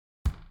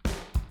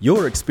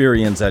Your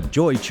experience at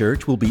Joy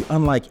Church will be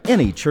unlike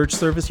any church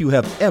service you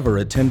have ever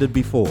attended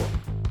before.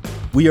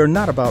 We are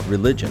not about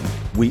religion.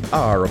 We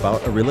are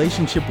about a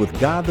relationship with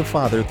God the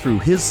Father through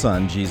His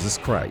Son, Jesus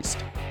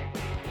Christ.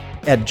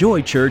 At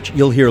Joy Church,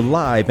 you'll hear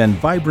live and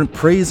vibrant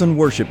praise and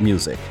worship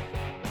music.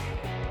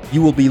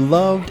 You will be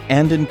loved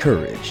and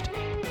encouraged.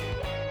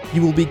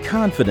 You will be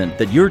confident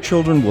that your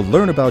children will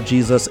learn about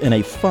Jesus in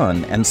a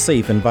fun and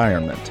safe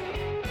environment.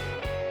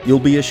 You'll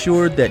be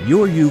assured that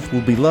your youth will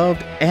be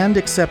loved and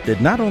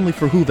accepted not only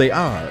for who they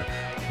are,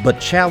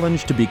 but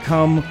challenged to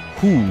become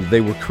who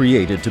they were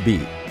created to be.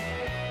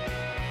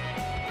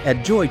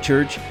 At Joy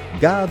Church,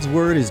 God's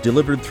Word is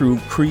delivered through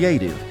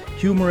creative,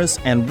 humorous,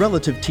 and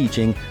relative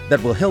teaching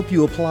that will help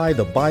you apply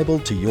the Bible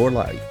to your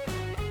life.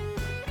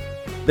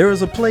 There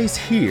is a place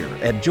here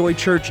at Joy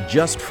Church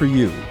just for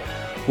you,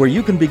 where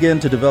you can begin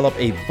to develop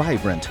a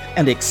vibrant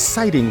and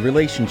exciting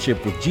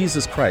relationship with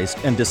Jesus Christ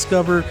and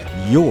discover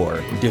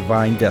your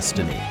divine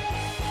destiny.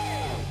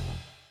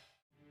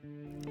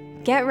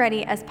 Get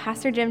ready as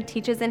Pastor Jim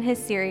teaches in his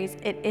series,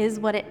 It Is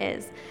What It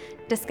Is,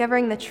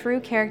 discovering the true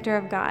character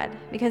of God,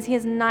 because He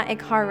is not a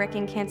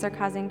car-wrecking,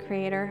 cancer-causing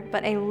creator,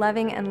 but a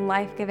loving and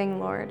life-giving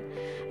Lord.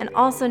 And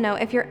also know,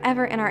 if you're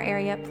ever in our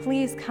area,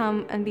 please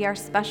come and be our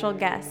special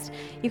guest.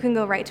 You can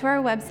go right to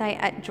our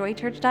website at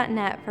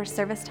joychurch.net for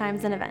service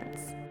times and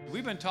events.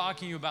 We've been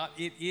talking about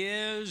it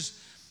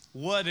is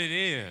what it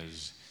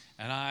is.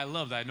 And I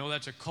love that. I know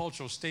that's a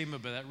cultural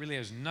statement, but that really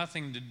has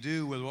nothing to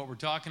do with what we're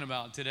talking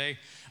about today.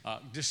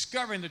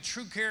 Discovering the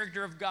true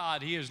character of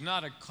God. He is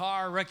not a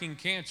car-wrecking,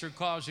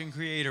 cancer-causing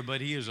creator, but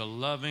He is a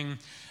loving,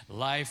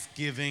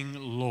 life-giving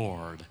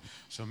Lord.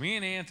 So me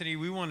and Anthony,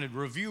 we want to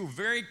review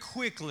very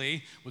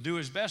quickly. We'll do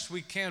as best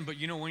we can, but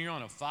you know, when you're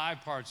on a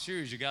 5-part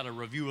series, you got to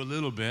review a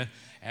little bit.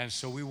 And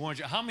so we want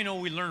you, how many know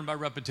we learn by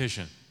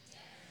repetition?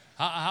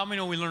 How many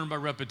know we learn by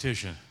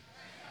repetition?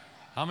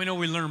 How many know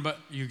we learn by,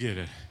 you get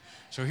it.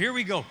 So here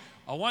we go.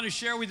 I want to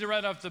share with you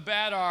right off the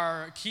bat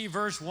our key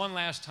verse one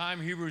last time,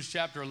 Hebrews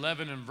chapter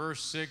 11 and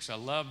verse 6. I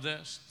love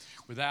this.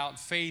 Without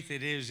faith,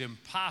 it is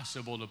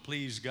impossible to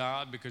please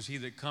God, because he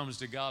that comes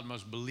to God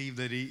must believe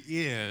that He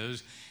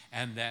is,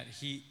 and that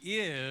He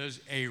is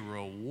a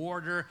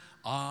rewarder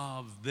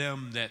of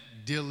them that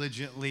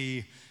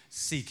diligently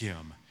seek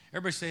Him.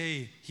 Everybody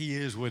say, He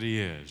is what He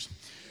is.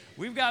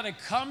 We've got to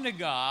come to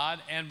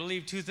God and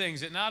believe two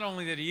things: that not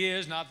only that He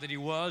is, not that He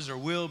was or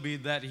will be,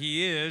 that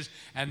He is,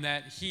 and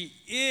that He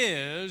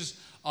is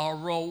a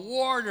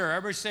rewarder.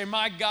 Everybody say,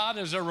 my God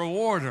is a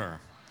rewarder.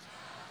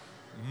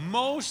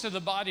 Most of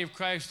the body of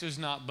Christ does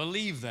not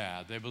believe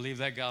that. They believe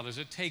that God is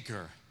a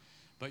taker.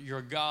 But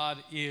your God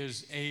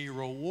is a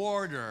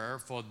rewarder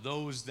for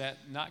those that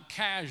not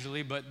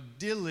casually but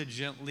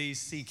diligently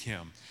seek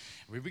Him.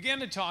 We began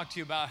to talk to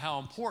you about how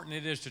important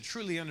it is to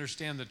truly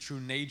understand the true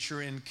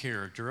nature and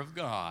character of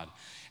God.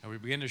 And we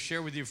began to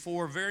share with you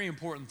 4 very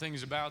important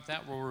things about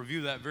that. We'll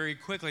review that very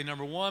quickly.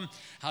 Number 1,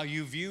 how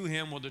you view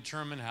Him will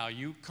determine how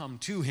you come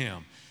to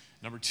Him.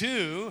 Number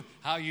 2,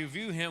 how you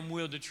view Him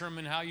will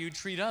determine how you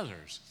treat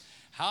others.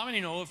 How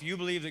many know if you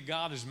believe that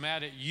God is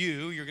mad at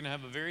you, you're going to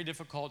have a very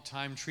difficult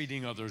time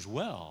treating others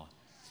well?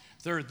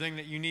 Third thing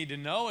that you need to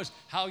know is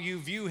how you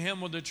view Him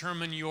will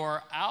determine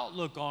your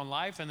outlook on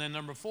life. And then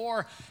number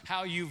 4,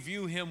 how you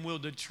view Him will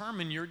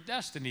determine your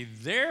destiny.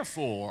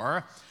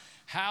 Therefore,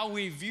 how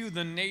we view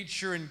the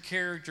nature and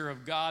character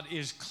of God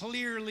is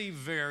clearly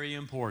very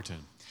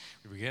important.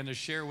 We began to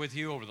share with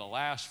you over the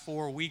last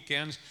 4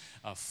 weekends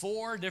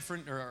 10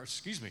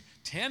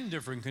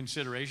 different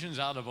considerations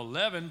out of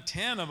 11,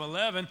 10 of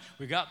 11.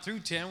 We got through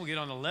 10. We'll get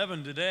on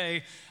 11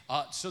 today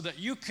so that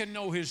you can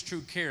know His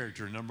true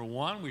character. Number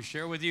 1, we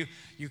share with you,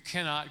 you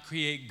cannot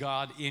create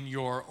God in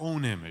your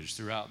own image.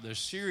 Throughout this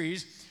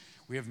series,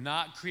 we have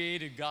not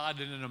created God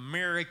in an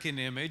American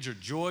image or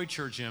Joy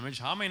Church image.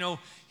 How many know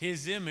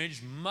His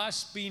image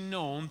must be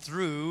known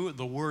through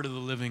the Word of the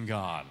living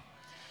God?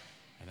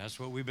 And that's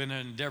what we've been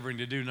endeavoring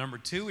to do. Number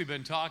 2, we've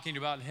been talking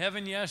about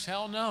heaven, yes,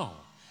 hell, no.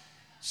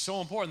 So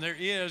important. There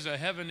is a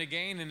heaven to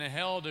gain and a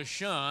hell to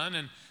shun.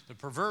 And the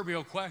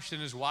proverbial question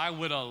is, why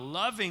would a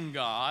loving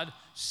God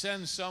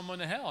send someone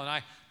to hell? And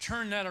I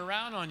turn that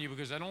around on you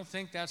because I don't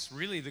think that's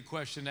really the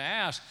question to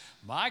ask.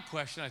 My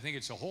question, I think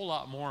it's a whole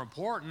lot more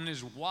important,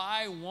 is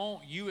why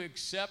won't you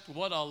accept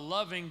what a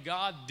loving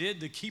God did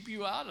to keep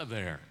you out of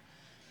there?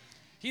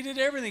 He did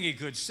everything He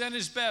could, sent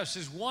His best,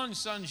 His one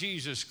Son,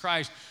 Jesus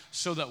Christ,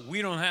 so that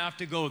we don't have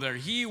to go there.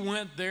 He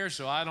went there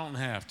so I don't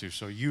have to,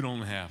 so you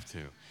don't have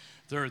to.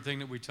 Third thing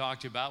that we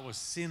talked about was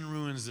sin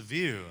ruins the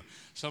view.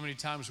 So many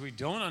times we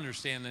don't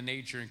understand the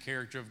nature and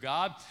character of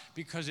God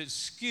because it's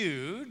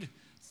skewed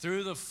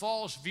through the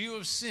false view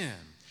of sin.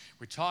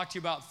 We talked to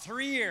you about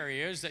 3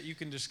 areas that you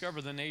can discover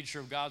the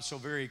nature of God so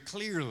very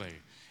clearly,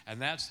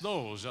 and that's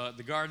those,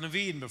 the Garden of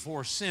Eden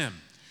before sin.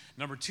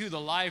 Number 2, the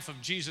life of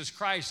Jesus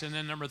Christ. And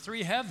then number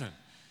 3, heaven.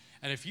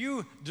 And if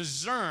you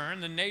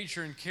discern the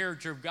nature and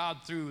character of God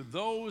through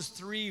those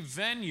 3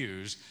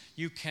 venues,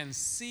 you can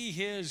see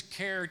His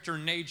character,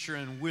 nature,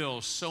 and will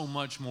so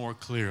much more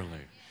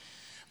clearly.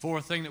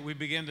 Fourth thing that we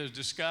begin to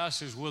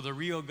discuss is, will the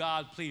real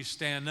God please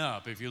stand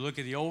up? If you look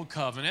at the Old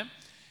Covenant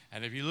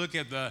and if you look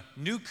at the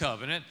New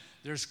Covenant,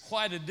 there's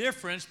quite a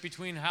difference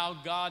between how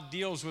God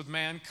deals with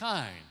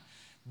mankind.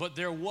 But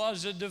there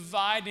was a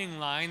dividing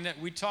line that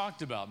we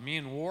talked about. Me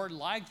and Ward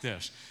like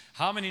this.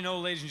 How many know,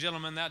 ladies and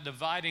gentlemen, that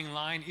dividing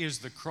line is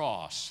the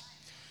cross?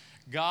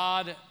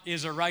 God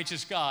is a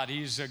righteous God.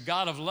 He's a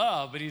God of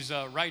love, but He's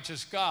a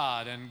righteous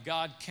God, and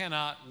God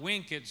cannot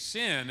wink at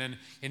sin. And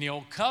in the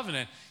Old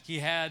Covenant, He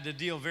had to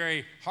deal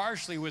very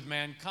harshly with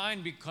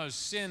mankind because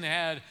sin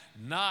had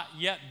not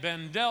yet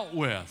been dealt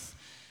with.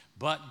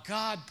 But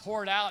God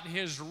poured out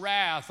His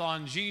wrath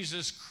on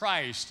Jesus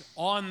Christ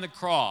on the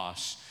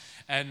cross.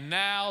 And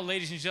now,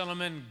 ladies and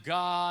gentlemen,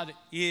 God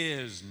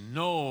is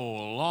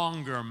no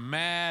longer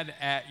mad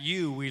at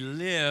you. We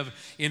live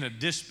in a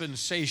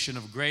dispensation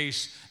of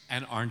grace,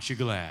 and aren't you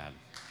glad?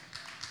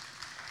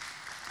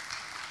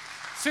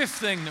 Fifth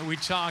thing that we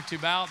talked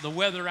about, the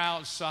weather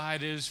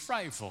outside is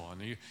frightful.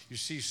 And you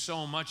see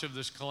so much of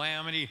this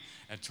calamity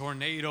and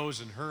tornadoes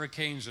and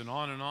hurricanes and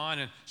on.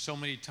 And so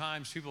many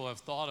times people have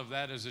thought of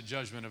that as a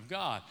judgment of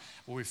God.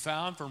 Well, we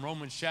found from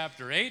Romans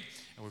chapter 8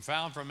 and we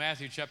found from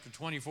Matthew chapter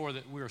 24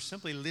 that we are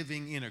simply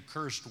living in a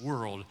cursed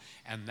world.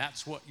 And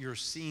that's what you're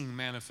seeing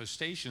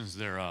manifestations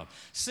thereof.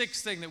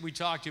 Sixth thing that we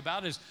talked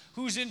about is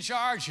who's in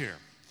charge here?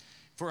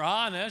 If we're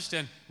honest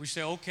and we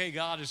say, okay,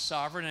 God is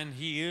sovereign, and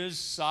He is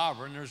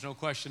sovereign, there's no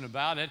question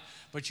about it,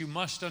 but you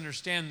must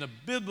understand the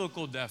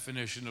biblical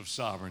definition of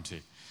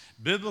sovereignty.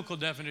 Biblical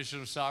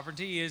definition of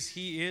sovereignty is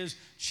He is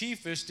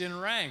chiefest in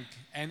rank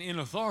and in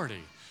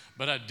authority.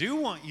 But I do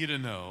want you to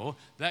know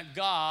that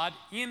God,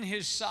 in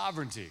His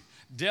sovereignty,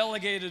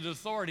 delegated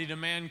authority to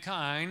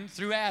mankind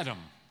through Adam.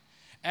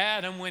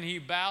 Adam, when he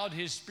bowed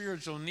his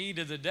spiritual knee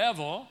to the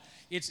devil,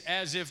 it's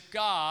as if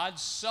God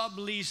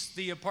subleased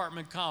the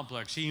apartment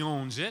complex. He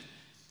owns it.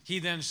 He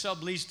then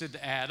subleased it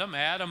to Adam.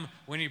 Adam,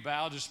 when he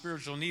bowed his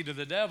spiritual knee to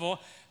the devil,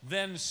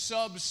 then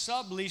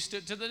subleased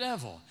it to the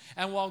devil.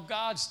 And while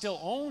God still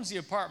owns the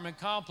apartment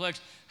complex,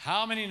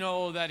 how many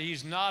know that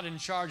He's not in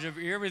charge of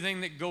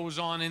everything that goes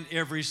on in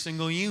every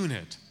single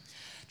unit?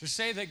 To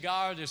say that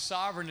God is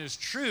sovereign is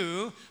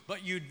true,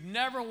 but you'd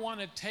never want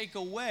to take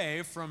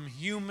away from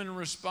human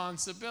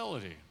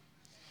responsibility.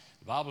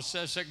 The Bible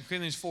says, 2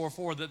 Corinthians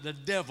 4:4, that the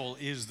devil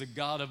is the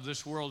god of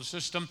this world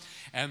system,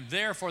 and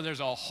therefore there's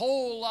a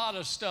whole lot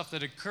of stuff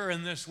that occur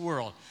in this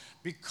world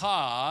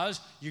because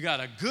you got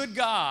a good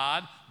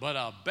God, but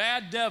a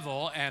bad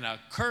devil and a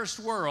cursed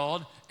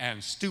world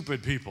and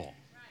stupid people.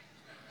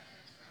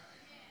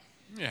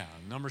 Yeah,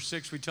 number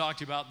 6, we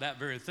talked about that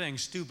very thing.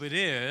 Stupid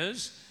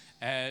is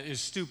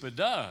stupid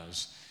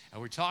does.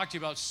 And we talked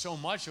about so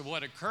much of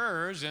what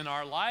occurs in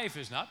our life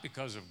is not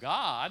because of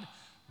God,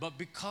 but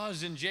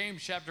because in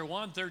James chapter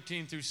 1,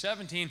 13 through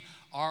 17,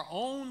 our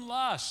own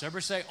lusts,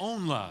 everybody say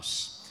own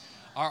lusts,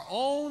 our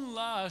own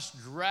lusts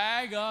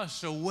drag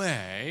us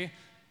away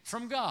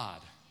from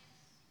God.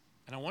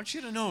 And I want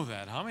you to know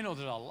that. How many know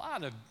there's a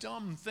lot of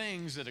dumb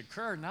things that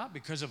occur not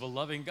because of a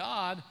loving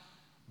God,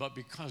 but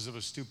because of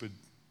a stupid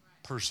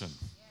person?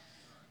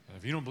 And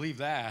if you don't believe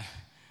that,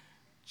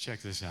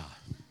 check this out.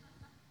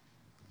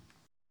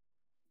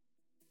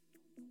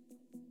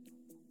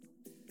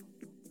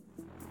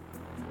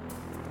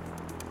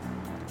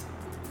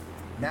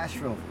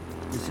 Nashville,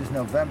 this is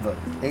November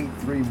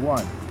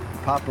 831,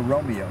 Papa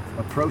Romeo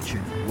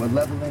approaching. We're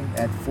leveling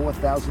at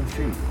 4,000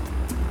 feet.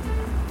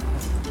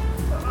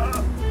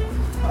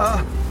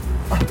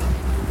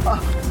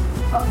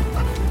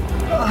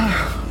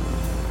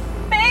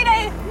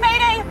 Mayday!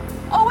 Mayday!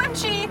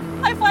 OMG!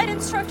 My flight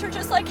instructor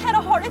just had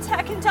a heart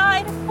attack and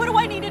died. What do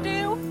I need to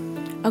do?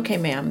 Okay,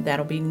 ma'am,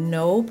 that'll be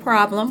no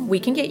problem. We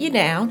can get you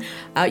down.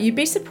 You'd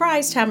be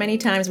surprised how many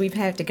times we've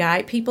had to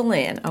guide people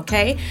in,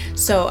 okay?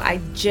 So I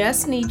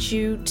just need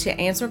you to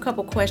answer a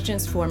couple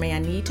questions for me. I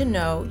need to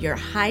know your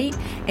height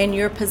and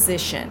your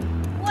position.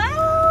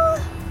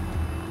 Well,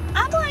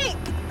 I'm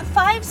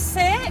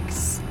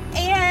 5'6",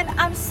 and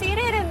I'm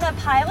seated in the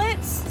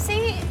pilot's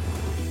seat.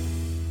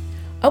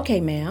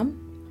 Okay, ma'am.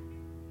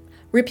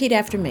 Repeat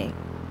after me.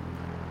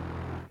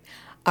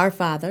 Our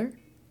Father,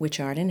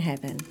 which art in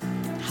heaven,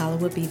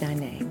 hallowed be thy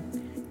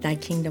name. Thy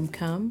kingdom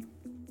come.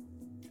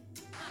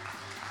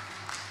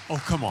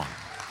 Oh, come on.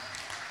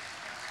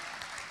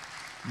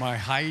 My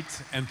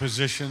height and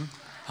position.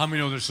 How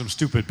many know there's some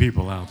stupid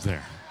people out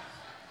there?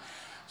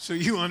 So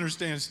you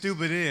understand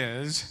stupid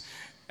is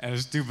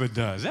as stupid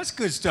does. That's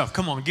good stuff.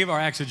 Come on, give our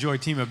Acts of Joy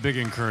team a big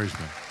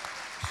encouragement.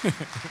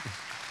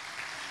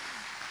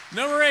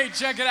 Number 8,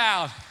 check it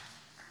out.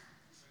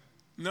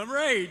 Number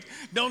 8,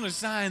 don't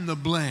assign the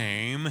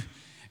blame.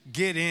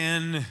 Get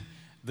in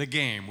the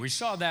game. We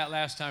saw that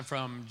last time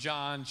from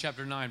John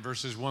chapter 9,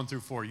 verses 1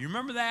 through 4. You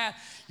remember that?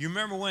 You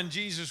remember when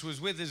Jesus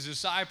was with his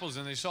disciples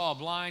and they saw a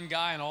blind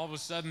guy and all of a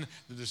sudden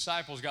the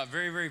disciples got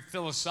very, very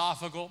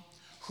philosophical.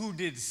 Who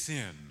did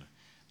sin?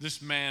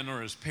 This man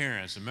or his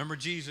parents? And remember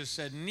Jesus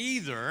said,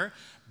 neither,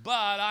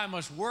 but I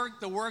must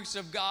work the works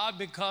of God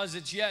because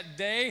it's yet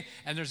day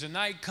and there's a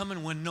night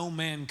coming when no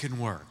man can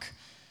work.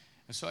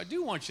 And so I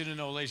do want you to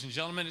know, ladies and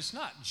gentlemen, it's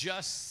not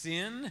just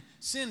sin.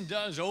 Sin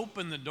does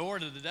open the door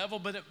to the devil,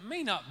 but it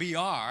may not be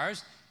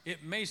ours.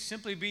 It may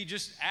simply be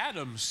just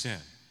Adam's sin.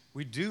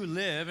 We do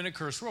live in a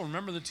cursed world.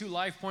 Remember the 2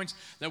 life points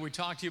that we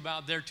talked to you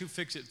about there, to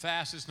fix it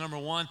fast. It's number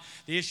 1,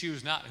 the issue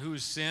is not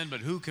who's sin, but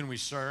who can we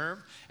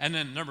serve? And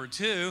then number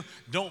 2,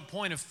 don't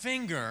point a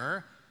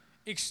finger,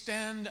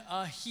 extend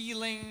a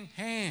healing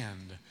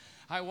hand.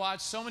 I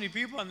watch so many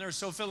people, and they're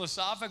so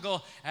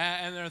philosophical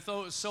and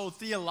they're so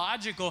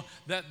theological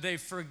that they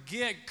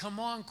forget, come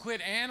on, quit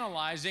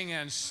analyzing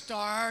and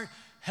start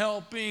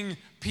helping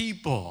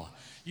people.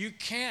 You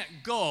can't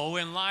go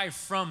in life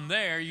from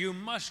there. You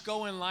must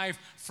go in life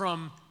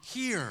from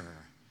here.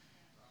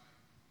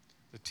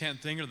 The 10th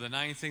thing or the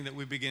 9th thing that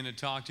we begin to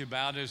talk to you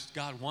about is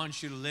God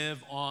wants you to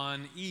live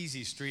on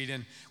easy street.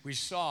 And we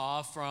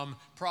saw from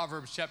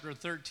Proverbs chapter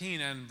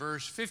 13 and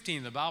verse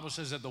 15, the Bible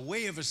says that the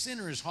way of a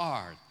sinner is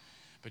hard.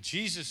 But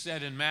Jesus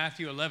said in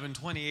Matthew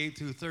 11:28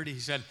 through 30, he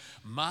said,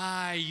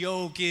 my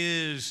yoke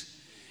is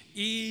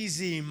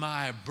easy,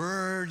 my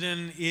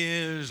burden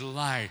is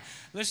light.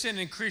 Listen,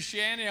 in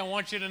Christianity, I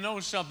want you to know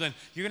something.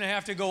 You're going to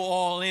have to go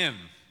all in.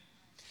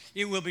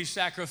 It will be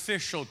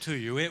sacrificial to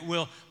you. It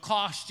will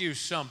cost you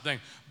something.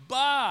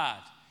 But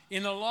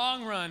in the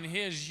long run,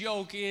 his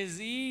yoke is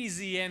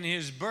easy and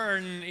his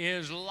burden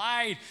is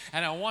light.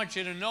 And I want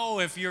you to know,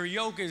 if your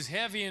yoke is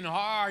heavy and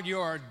hard, you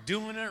are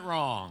doing it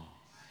wrong.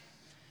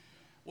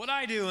 What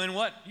I do and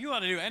what you ought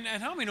to do. And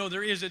how many know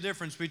there is a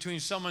difference between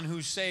someone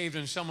who's saved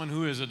and someone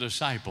who is a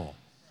disciple?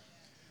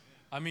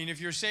 I mean, if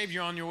you're saved,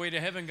 you're on your way to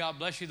heaven, God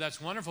bless you, that's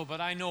wonderful. But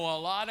I know a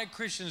lot of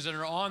Christians that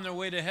are on their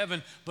way to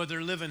heaven, but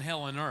they're living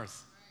hell on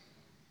earth.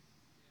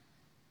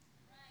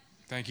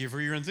 Thank you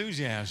for your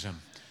enthusiasm.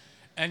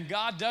 And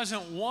God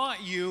doesn't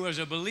want you as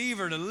a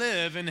believer to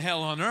live in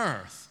hell on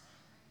earth.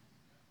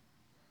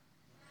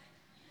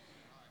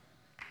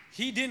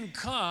 He didn't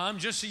come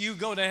just so you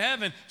go to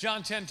heaven.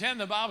 John 10:10,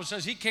 the Bible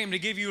says he came to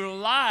give you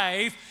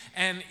life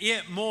and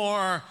it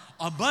more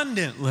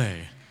abundantly.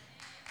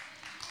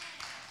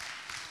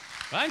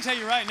 But I can tell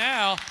you right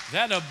now,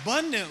 that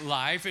abundant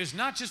life is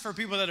not just for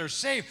people that are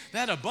saved.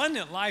 That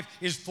abundant life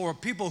is for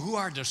people who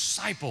are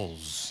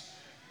disciples.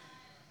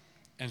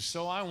 And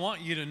so I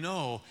want you to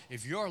know,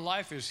 if your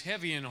life is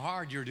heavy and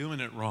hard, you're doing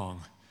it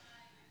wrong.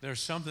 There's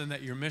something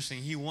that you're missing.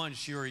 He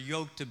wants your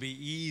yoke to be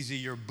easy,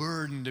 your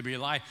burden to be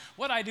light.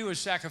 What I do is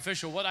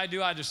sacrificial. What I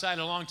do, I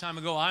decided a long time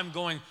ago, I'm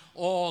going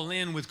all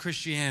in with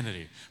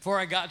Christianity. Before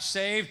I got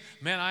saved,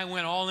 man, I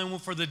went all in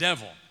for the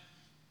devil.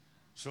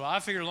 So I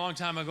figured a long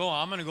time ago,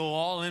 I'm going to go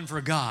all in for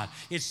God.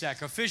 It's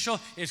sacrificial.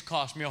 It's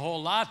cost me a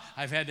whole lot.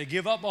 I've had to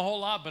give up a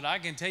whole lot, but I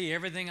can tell you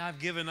everything I've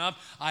given up,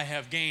 I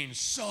have gained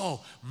so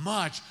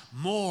much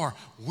more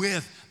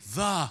with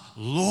the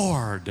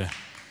Lord.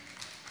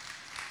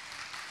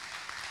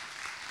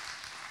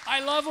 I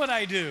love what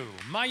I do.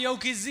 My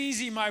yoke is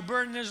easy. My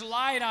burden is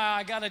light.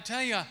 I got to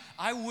tell you,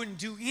 I wouldn't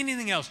do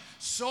anything else.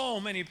 So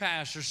many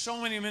pastors,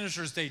 so many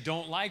ministers, they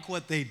don't like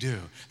what they do.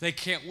 They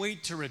can't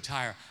wait to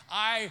retire.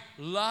 I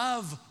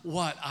love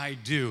what I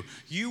do.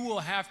 You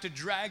will have to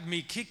drag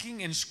me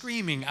kicking and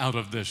screaming out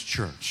of this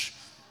church.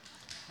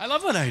 I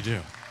love what I do.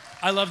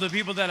 I love the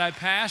people that I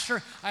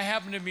pastor. I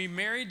happen to be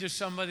married to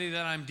somebody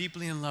that I'm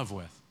deeply in love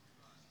with.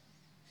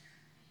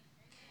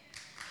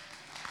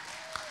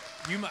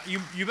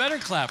 You better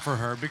clap for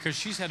her, because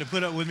she's had to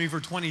put up with me for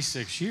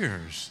 26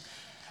 years.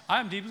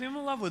 I'm deeply in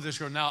love with this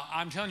girl. Now,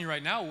 I'm telling you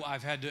right now,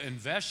 I've had to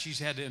invest. She's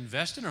had to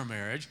invest in her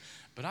marriage,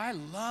 but I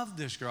love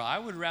this girl. I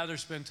would rather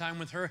spend time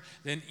with her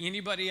than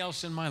anybody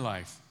else in my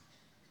life.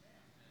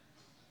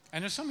 I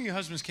know some of you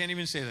husbands can't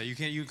even say that. You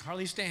can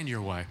hardly stand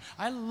your wife.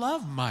 I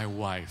love my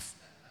wife.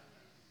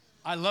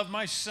 I love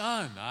my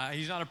son.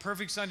 He's not a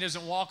perfect son. He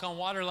doesn't walk on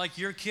water like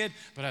your kid,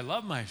 but I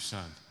love my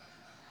son.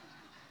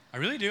 I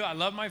really do. I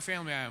love my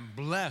family. I am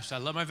blessed. I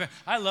love my family.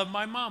 I love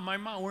my mom. My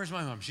mom, where's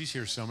my mom? She's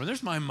here somewhere.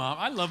 There's my mom.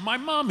 I love my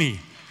mommy.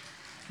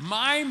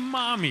 My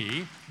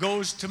mommy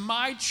goes to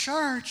my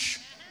church.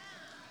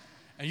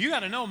 And you got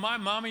to know, my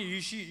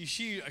mommy,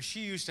 she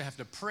used to have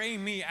to pray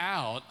me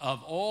out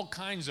of all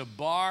kinds of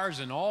bars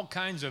and all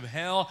kinds of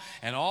hell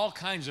and all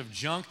kinds of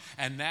junk.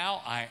 And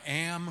now I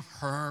am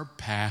her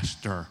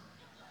pastor.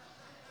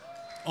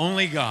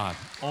 Only God.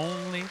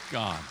 Only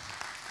God.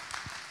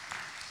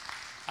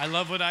 I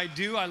love what I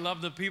do. I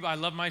love the people. I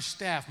love my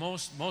staff.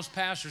 Most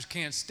pastors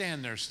can't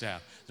stand their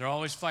staff. They're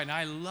always fighting.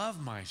 I love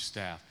my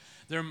staff.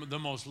 They're the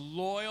most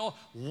loyal,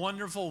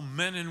 wonderful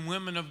men and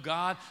women of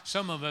God.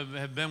 Some of them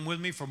have been with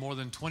me for more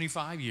than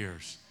 25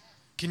 years.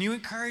 Can you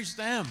encourage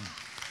them?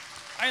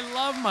 I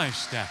love my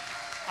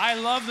staff. I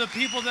love the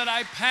people that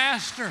I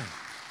pastor.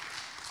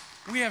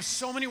 We have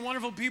so many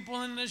wonderful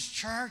people in this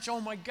church. Oh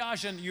my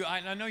gosh. And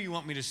I know you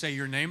want me to say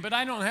your name, but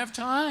I don't have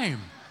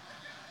time.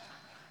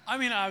 I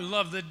mean, I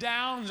love the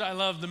Downs. I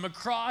love the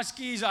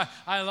McCroskeys.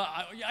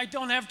 I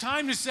don't have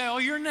time to say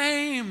all your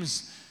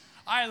names.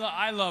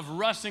 I love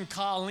Russ and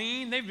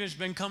Colleen. They've just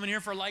been coming here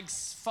for like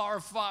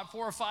 4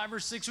 or 5 or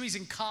 6 weeks,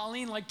 and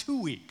Colleen like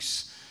 2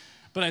 weeks.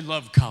 But I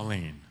love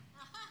Colleen.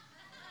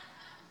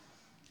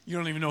 You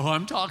don't even know who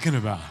I'm talking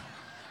about.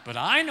 But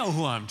I know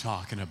who I'm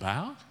talking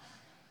about.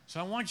 So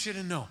I want you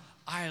to know,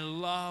 I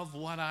love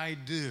what I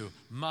do.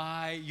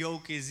 My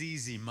yoke is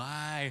easy.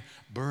 My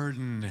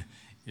burden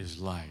is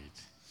light.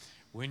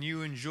 When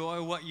you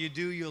enjoy what you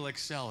do, you'll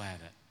excel at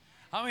it.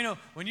 How many know,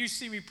 when you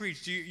see me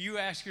preach, you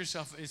ask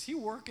yourself, is he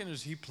working or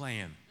is he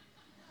playing?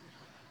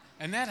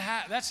 And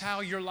that's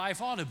how your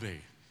life ought to be.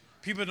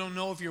 People don't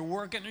know if you're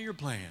working or you're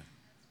playing.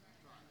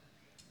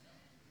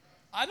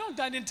 I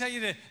didn't tell you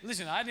that,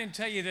 listen, I didn't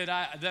tell you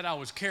that I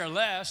was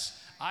careless.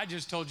 I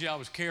just told you I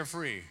was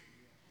carefree.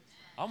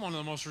 I'm one of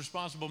the most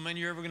responsible men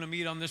you're ever going to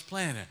meet on this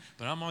planet.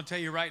 But I'm going to tell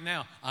you right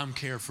now, I'm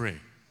carefree.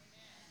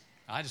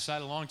 I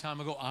decided a long time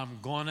ago, I'm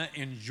going to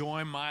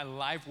enjoy my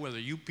life whether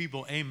you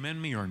people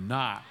amen me or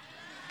not.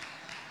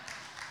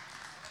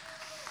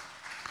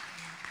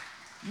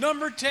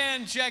 Number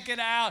 10, check it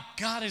out.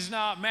 God is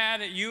not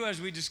mad at you. As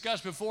we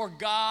discussed before,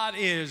 God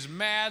is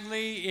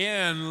madly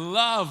in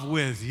love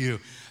with you.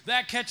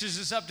 That catches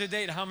us up to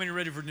date. How many are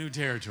ready for new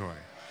territory?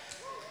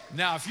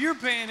 Now, if you're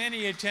paying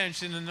any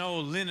attention, and know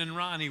Lynn and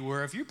Ronnie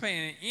were, if you're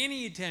paying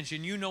any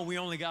attention, you know we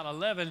only got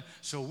 11,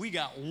 so we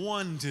got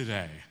 1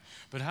 today.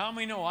 But how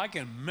many know I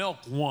can milk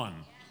 1?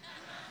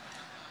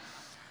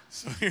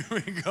 So here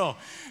we go.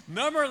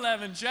 Number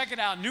 11, check it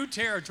out. New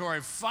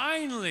territory.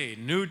 Finally,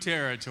 new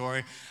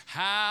territory.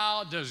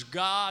 How does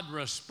God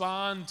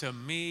respond to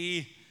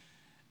me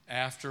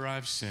after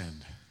I've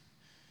sinned?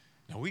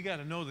 Now, we got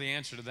to know the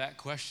answer to that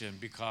question,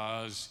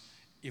 because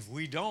if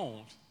we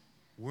don't,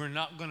 we're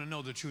not going to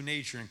know the true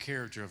nature and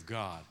character of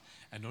God.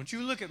 And don't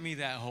you look at me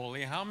that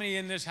holy. How many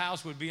in this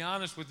house would be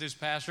honest with this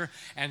pastor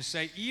and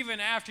say, even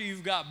after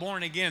you've got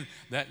born again,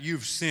 that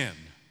you've sinned?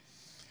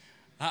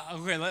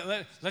 Okay,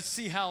 let's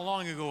see how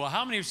long ago.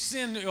 How many have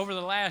sinned over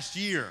the last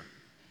year,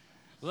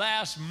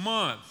 last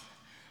month,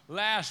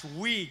 last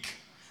week,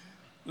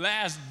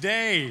 last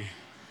day,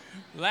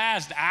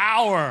 last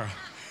hour?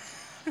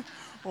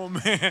 Oh,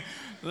 man,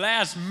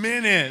 last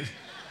minute.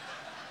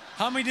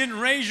 How many didn't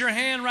raise your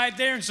hand right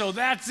there? And so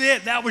that's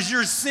it. That was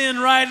your sin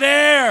right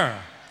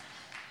there.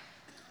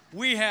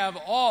 We have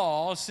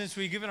all, since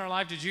we've given our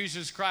life to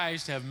Jesus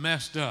Christ, have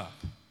messed up.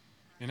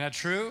 Isn't that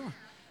true?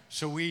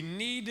 So we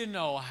need to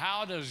know,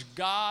 how does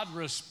God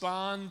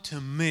respond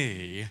to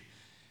me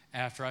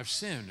after I've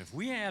sinned? If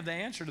we have the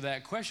answer to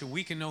that question,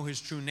 we can know his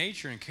true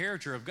nature and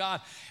character of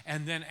God.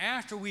 And then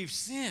after we've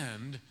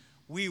sinned,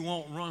 we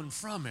won't run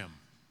from him.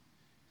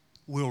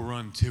 We'll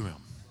run to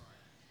him.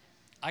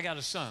 I got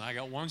a son. I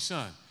got 1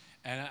 son.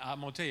 And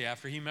I'm going to tell you,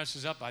 after he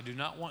messes up, I do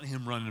not want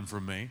him running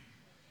from me.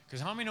 Because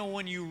how many know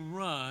when you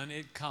run,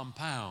 it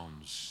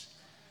compounds?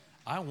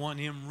 I want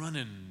him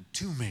running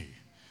to me.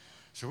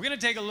 So we're going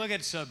to take a look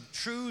at some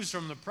truths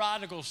from the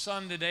prodigal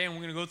son today, and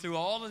we're going to go through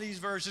all of these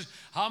verses.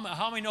 How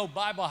many know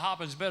Bible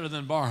hopping is better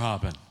than bar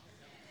hopping?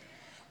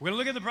 We're going to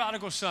look at the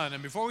prodigal son.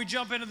 And before we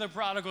jump into the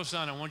prodigal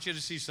son, I want you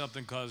to see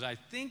something, because I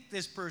think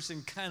this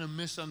person kind of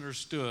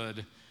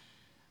misunderstood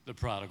the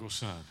prodigal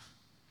son.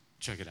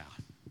 Check it out.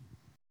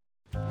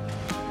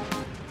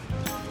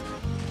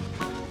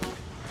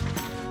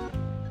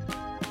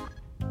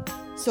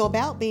 So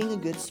about being a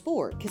good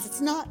sport, because it's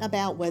not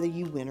about whether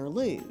you win or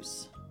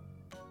lose.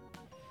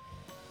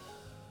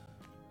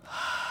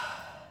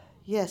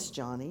 Yes,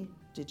 Johnny,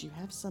 did you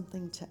have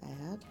something to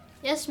add?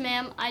 Yes,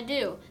 ma'am, I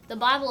do. The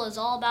Bible is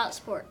all about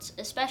sports,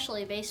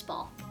 especially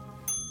baseball.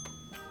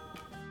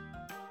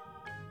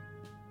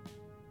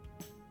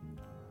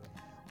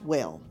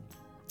 Well,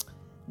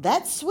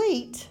 that's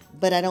sweet,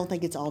 but I don't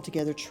think it's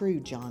altogether true,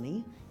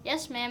 Johnny.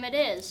 Yes, ma'am, it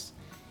is.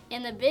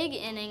 In the big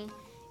inning,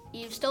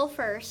 Eve stole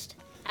first,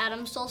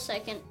 Adam stole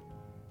second,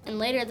 and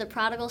later the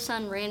prodigal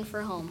son ran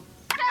for home.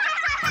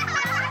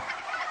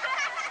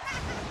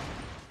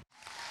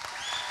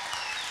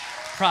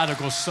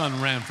 Prodigal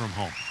son ran from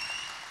home.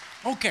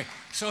 Okay,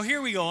 so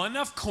here we go.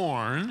 Enough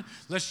corn.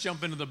 Let's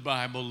jump into the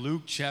Bible,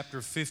 Luke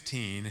chapter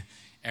 15,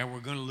 and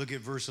we're going to look at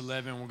verse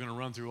 11. We're going to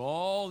run through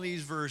all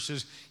these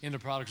verses in the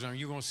prodigal son.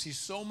 You're going to see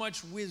so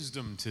much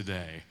wisdom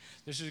today.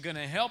 This is going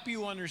to help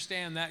you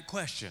understand that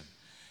question.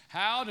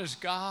 How does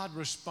God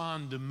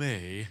respond to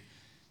me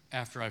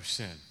after I've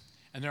sinned?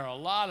 And there are a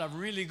lot of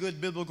really good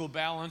biblical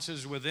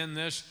balances within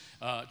this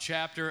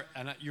chapter,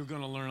 and you're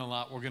going to learn a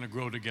lot. We're going to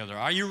grow together.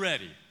 Are you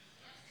ready?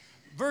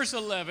 Verse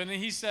 11,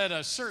 and he said,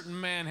 a certain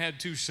man had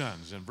 2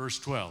 sons. And verse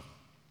 12,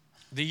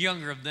 the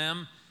younger of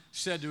them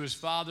said to his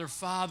father,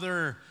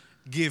 Father,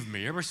 give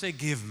me. Everybody say,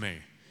 give me.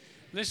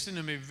 Listen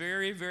to me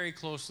very, very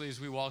closely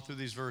as we walk through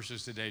these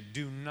verses today.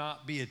 Do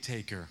not be a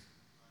taker.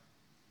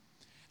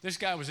 This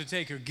guy was a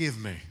taker. Give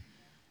me.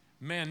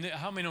 Man,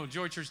 how many know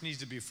Joy Church needs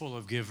to be full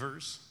of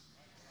givers?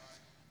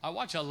 I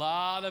watch a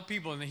lot of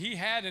people, and he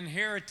had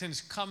inheritance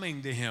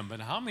coming to him,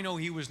 but how many know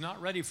he was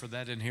not ready for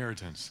that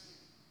inheritance?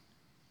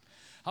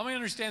 How many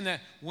understand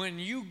that when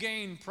you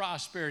gain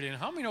prosperity, and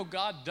how many know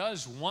God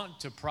does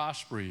want to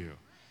prosper you?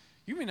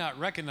 You may not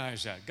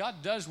recognize that. God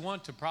does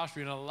want to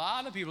prosper you. And a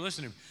lot of people,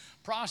 listen to me,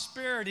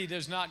 prosperity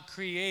does not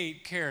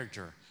create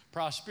character.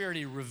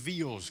 Prosperity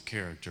reveals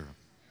character.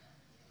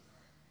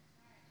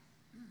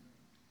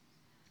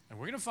 And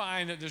we're going to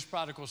find that this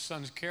prodigal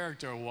son's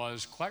character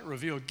was quite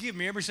revealed. Give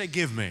me, everybody say,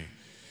 give me.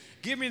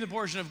 Give me the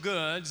portion of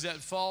goods that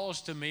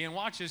falls to me. And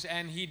watch this,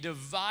 and he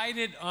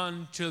divided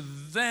unto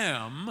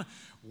them.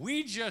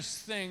 We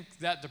just think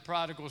that the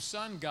prodigal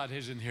son got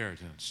his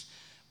inheritance,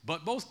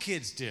 but both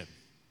kids did.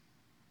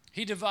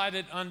 He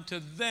divided unto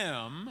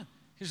them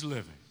his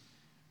living.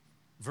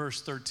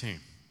 Verse 13.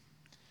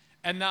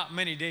 And not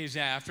many days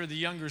after, the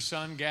younger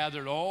son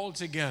gathered all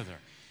together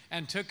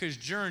and took his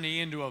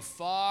journey into a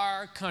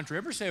far country.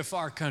 Ever say a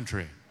far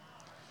country?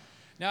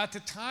 Now, at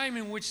the time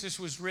in which this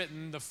was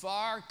written, the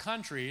far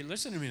country,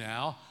 listen to me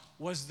now,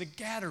 was the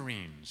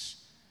Gadarenes.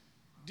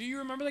 Do you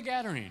remember the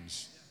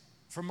Gadarenes?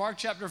 From Mark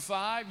chapter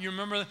 5, you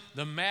remember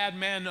the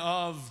madman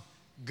of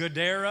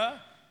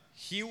Gadara?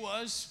 He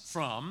was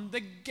from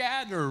the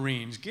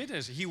Gadarenes. Get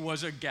this, he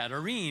was a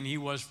Gadarene. He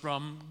was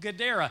from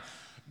Gadara.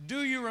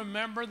 Do you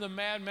remember the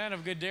madman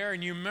of Gadara?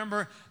 And you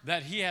remember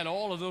that he had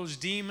all of those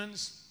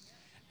demons?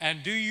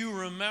 And do you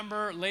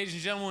remember, ladies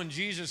and gentlemen, when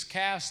Jesus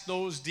cast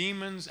those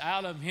demons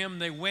out of him,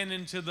 they went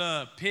into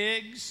the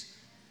pigs?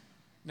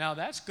 Now,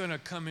 that's going to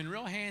come in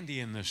real handy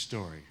in this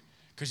story,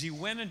 because he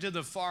went into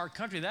the far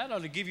country. That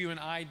ought to give you an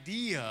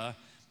idea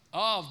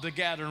of the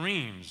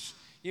Gadarenes.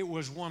 It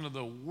was one of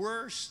the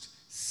worst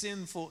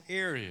sinful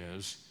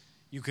areas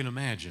you can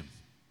imagine.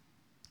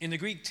 In the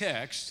Greek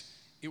text,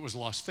 it was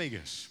Las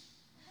Vegas.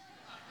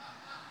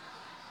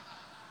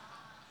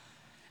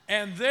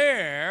 And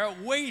there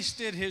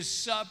wasted his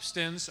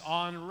substance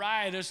on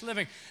riotous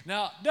living.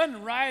 Now,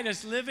 doesn't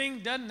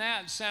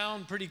that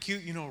sound pretty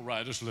cute? You know,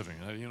 riotous living.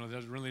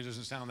 That really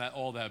doesn't sound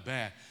all that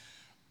bad.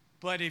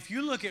 But if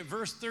you look at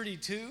verse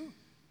 32,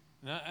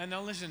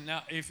 now listen,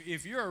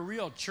 if you're a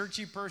real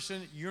churchy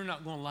person, you're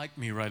not going to like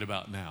me right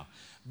about now.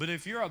 But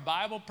if you're a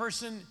Bible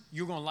person,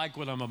 you're going to like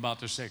what I'm about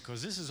to say,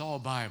 because this is all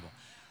Bible.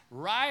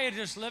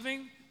 Riotous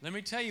living, let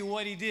me tell you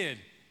what he did.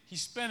 He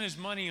spent his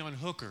money on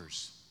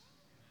hookers.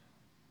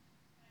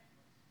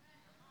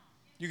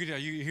 You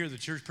hear the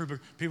church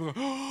people go,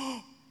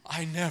 oh,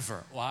 I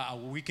never.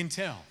 Well, we can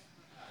tell.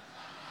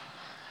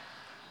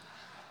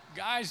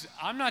 Guys,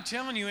 I'm not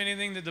telling you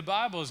anything that the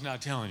Bible is not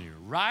telling you.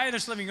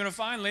 Riotous living, you're going to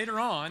find later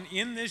on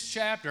in this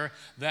chapter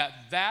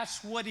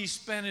that's what he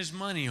spent his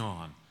money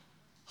on,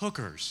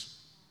 hookers.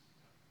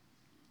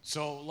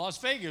 So Las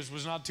Vegas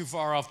was not too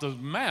far off the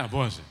map,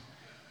 was it?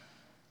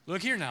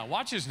 Look here now,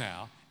 watch this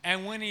now.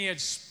 And when he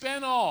had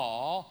spent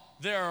all,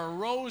 there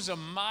arose a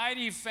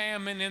mighty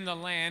famine in the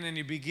land, and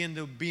he began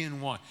to be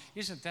in want.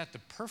 Isn't that the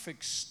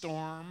perfect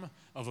storm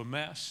of a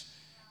mess?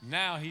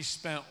 Now he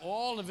spent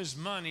all of his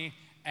money,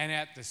 and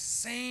at the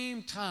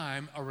same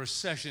time, a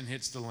recession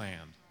hits the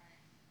land.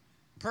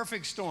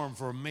 Perfect storm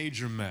for a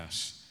major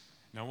mess.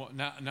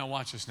 Now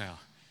watch this now.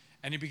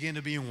 And he began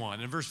to be in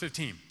want. In verse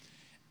 15,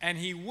 and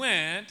he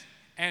went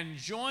and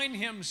joined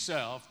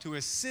himself to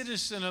a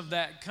citizen of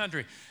that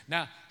country.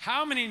 Now,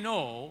 how many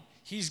know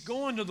he's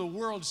going to the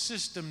world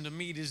system to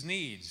meet his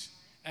needs?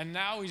 And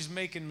now he's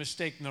making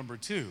mistake number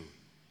 2.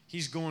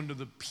 He's going to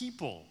the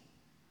people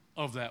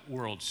of that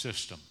world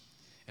system.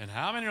 And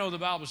how many know the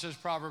Bible says,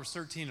 Proverbs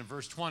 13 and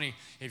verse 20,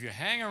 if you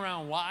hang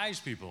around wise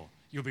people,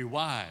 you'll be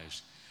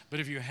wise. But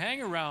if you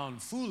hang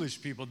around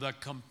foolish people, the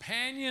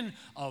companion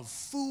of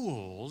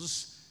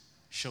fools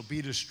shall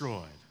be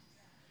destroyed.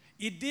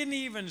 It didn't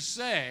even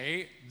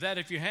say that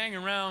if you hang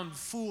around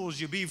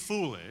fools, you'll be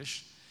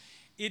foolish.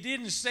 It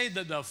didn't say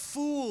that the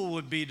fool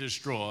would be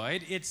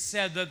destroyed. It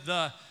said that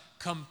the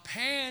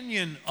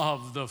companion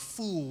of the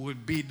fool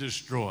would be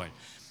destroyed.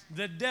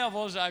 The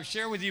devil, as I've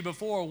shared with you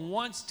before,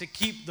 wants to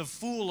keep the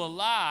fool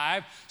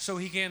alive so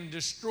he can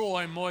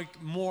destroy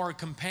more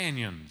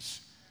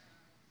companions.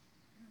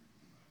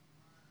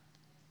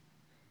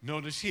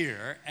 Notice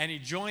here, and he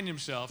joined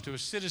himself to a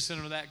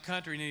citizen of that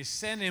country, and he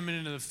sent him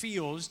into the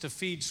fields to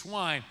feed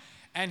swine.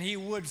 And he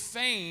would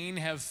fain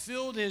have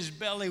filled his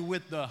belly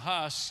with the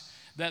husk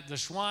that the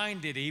swine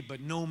did eat, but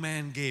no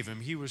man gave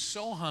him. He was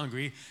so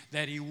hungry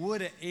that he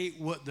would have ate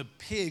what the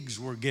pigs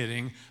were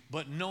getting,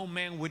 but no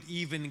man would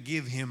even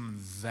give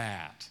him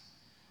that.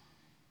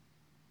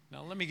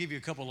 Now, let me give you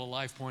a couple of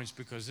life points,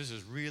 because this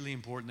is really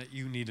important that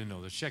you need to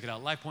know this. Check it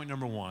out. Life point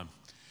number 1.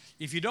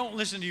 If you don't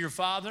listen to your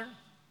father,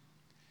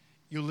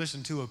 you'll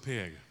listen to a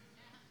pig.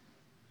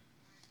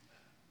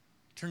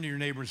 Turn to your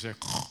neighbor and say,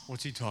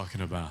 what's he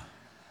talking about?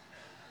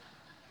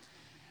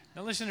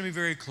 Now, listen to me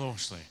very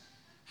closely.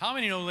 How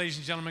many know, ladies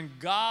and gentlemen,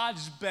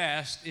 God's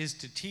best is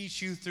to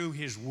teach you through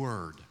his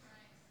word?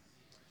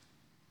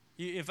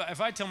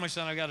 If I tell my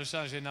son, I got a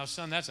son, I say, now,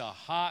 son, that's a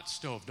hot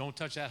stove. Don't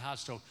touch that hot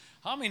stove.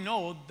 How many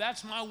know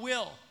that's my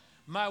will?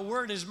 My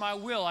word is my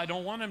will. I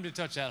don't want him to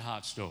touch that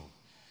hot stove.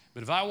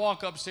 But if I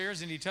walk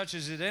upstairs and he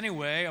touches it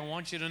anyway, I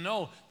want you to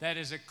know that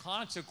is a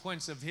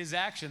consequence of his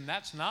action.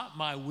 That's not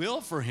my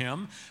will for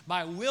him.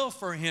 My will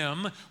for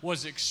him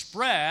was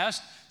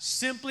expressed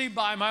simply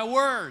by my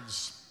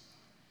words.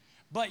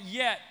 But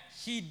yet,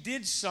 he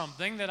did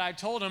something that I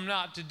told him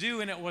not to do,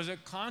 and it was a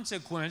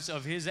consequence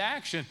of his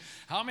action.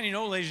 How many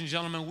know, ladies and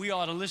gentlemen, we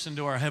ought to listen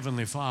to our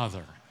Heavenly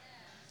Father?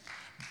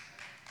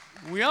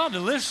 We ought to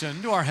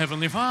listen to our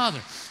Heavenly Father.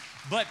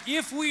 But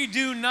if we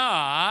do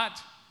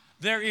not,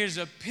 there is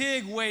a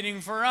pig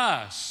waiting for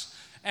us.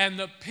 And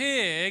the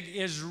pig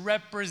is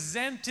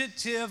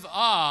representative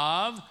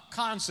of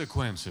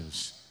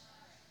consequences.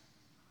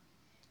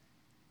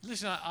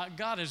 Listen,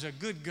 God is a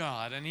good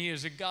God, and He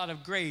is a God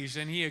of grace,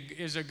 and He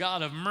is a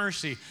God of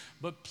mercy.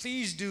 But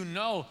please do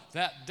know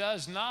that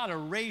does not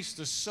erase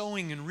the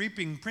sowing and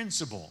reaping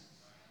principle.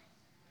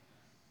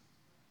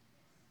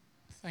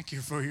 Thank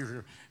you for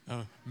your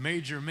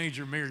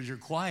major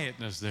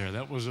quietness there.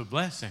 That was a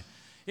blessing.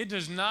 It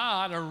does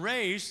not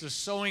erase the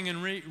sowing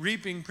and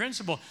reaping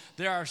principle.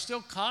 There are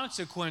still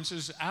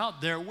consequences out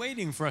there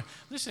waiting for us.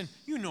 Listen,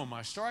 you know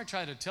my story. I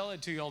try to tell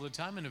it to you all the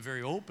time in a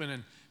very open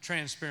and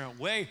transparent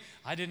way.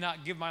 I did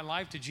not give my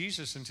life to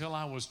Jesus until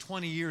I was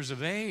 20 years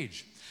of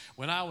age.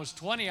 When I was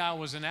 20, I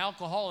was an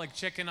alcoholic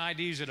checking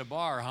IDs at a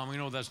bar. How many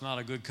know that's not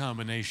a good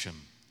combination?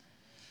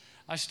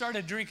 I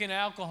started drinking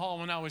alcohol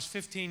when I was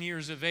 15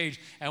 years of age.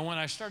 And when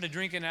I started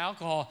drinking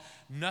alcohol,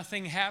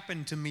 nothing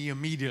happened to me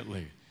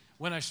immediately.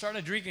 When I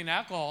started drinking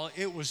alcohol,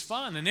 it was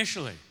fun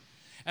initially.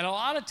 And a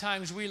lot of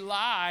times we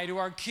lie to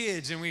our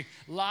kids and we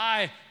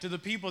lie to the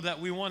people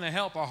that we want to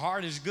help. Our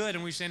heart is good.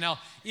 And we say, now,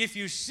 if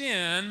you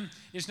sin,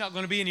 it's not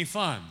going to be any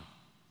fun.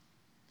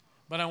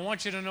 But I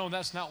want you to know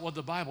that's not what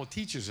the Bible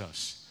teaches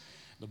us.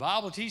 The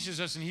Bible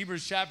teaches us in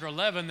Hebrews chapter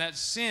 11 that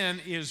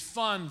sin is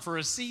fun for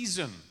a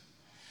season.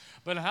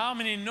 But how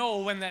many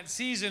know when that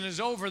season is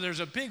over, there's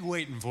a pig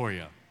waiting for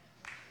you?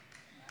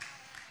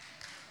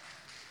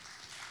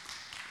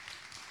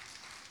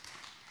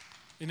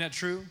 Isn't that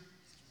true?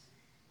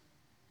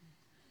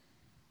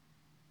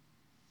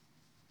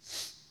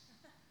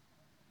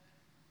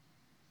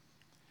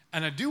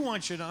 And I do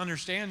want you to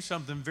understand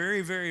something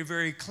very, very,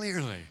 very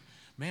clearly.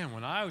 Man,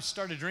 when I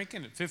started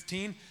drinking at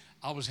 15,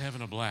 I was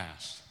having a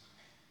blast.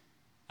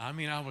 I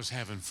mean, I was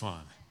having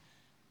fun.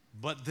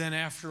 But then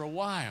after a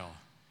while,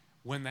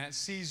 when that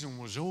season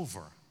was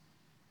over,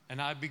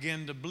 and I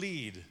began to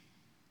bleed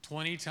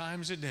 20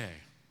 times a day,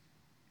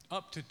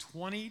 up to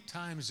 20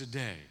 times a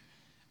day,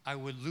 I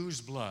would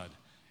lose blood.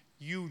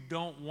 You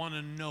don't want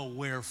to know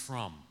where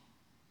from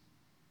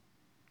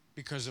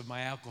because of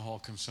my alcohol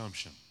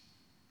consumption.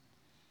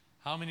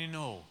 How many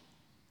know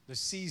the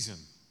season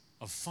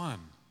of fun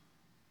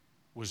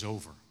was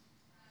over?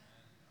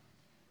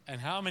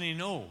 And how many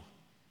know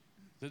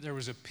that there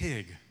was a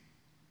pig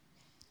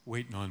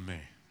waiting on me?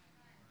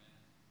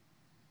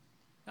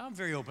 Now, I'm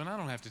very open. I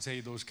don't have to tell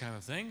you those kind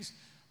of things,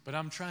 but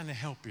I'm trying to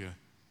help you.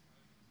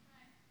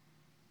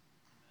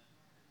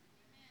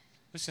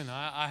 Listen,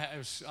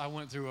 I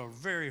went through a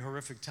very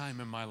horrific time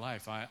in my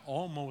life. I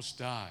almost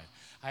died.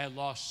 I had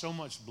lost so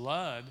much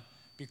blood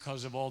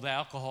because of all the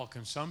alcohol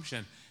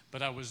consumption,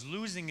 but I was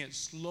losing it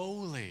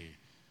slowly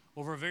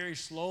over a very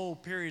slow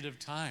period of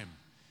time.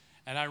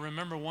 And I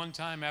remember one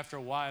time after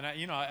a while,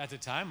 and at the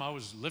time I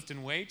was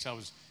lifting weights. I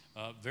was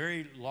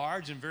very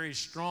large and very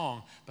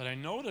strong, but I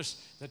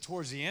noticed that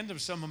towards the end of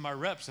some of my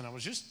reps, and I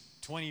was just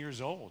 20 years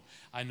old,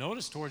 I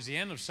noticed towards the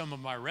end of some of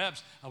my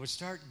reps, I would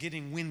start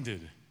getting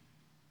winded.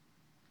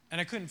 And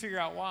I couldn't figure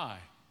out why.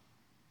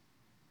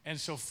 And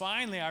so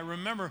finally, I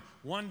remember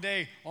one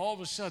day, all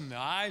of a sudden,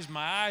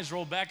 my eyes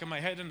rolled back in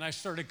my head, and I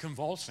started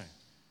convulsing.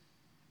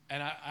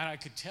 And I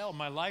could tell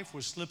my life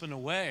was slipping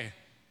away.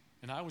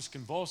 And I was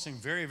convulsing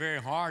very,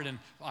 very hard. And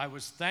I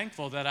was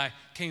thankful that I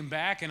came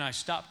back and I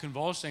stopped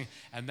convulsing.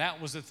 And that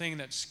was the thing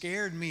that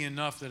scared me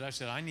enough that I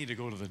said, I need to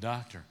go to the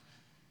doctor.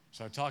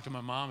 So I talked to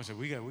my mom and said,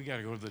 we got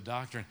to go to the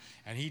doctor.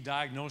 And he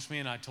diagnosed me,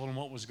 and I told him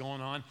what was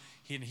going on.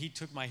 He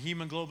took my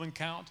hemoglobin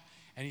count.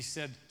 And he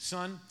said,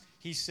 son,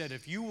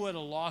 if you would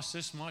have lost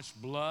this much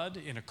blood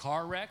in a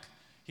car wreck,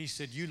 he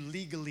said, you'd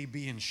legally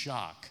be in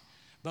shock.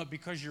 But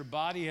because your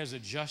body has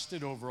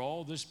adjusted over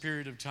all this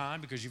period of time,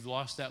 because you've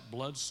lost that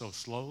blood so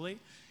slowly,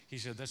 he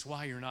said, that's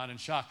why you're not in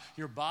shock.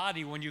 Your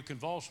body, when you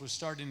convulsed, was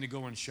starting to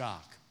go in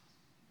shock.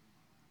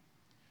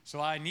 So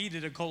I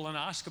needed a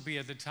colonoscopy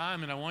at the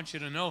time, and I want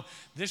you to know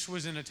this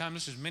was in a time,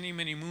 this was many,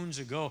 many moons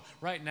ago.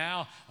 Right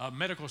now,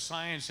 medical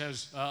science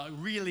has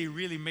really,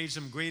 really made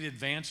some great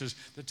advances.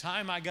 The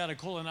time I got a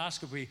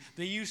colonoscopy,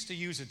 they used to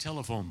use a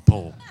telephone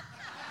pole.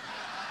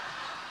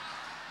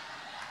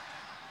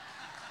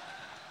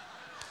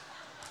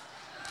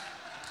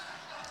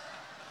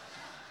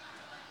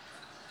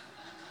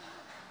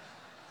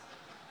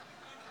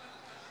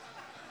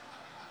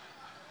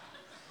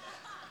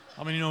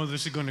 How many know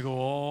this is going to go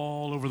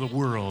all over the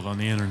world on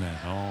the internet?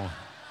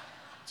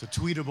 It's a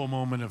tweetable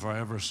moment if I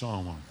ever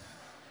saw one.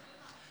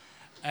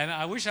 And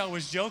I wish I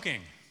was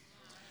joking,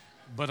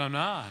 but I'm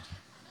not.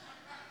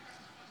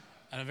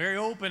 And I'm very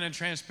open and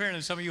transparent,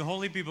 and some of you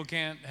holy people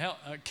can't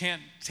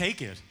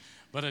take it.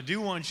 But I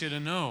do want you to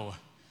know,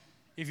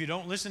 if you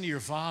don't listen to your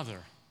father,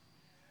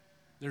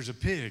 there's a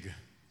pig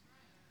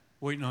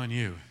waiting on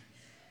you.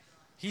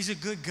 He's a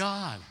good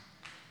God.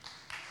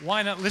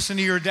 Why not listen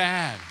to your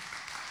dad?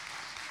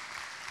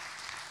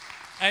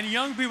 And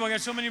young people, I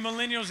got so many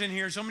millennials in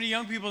here, so many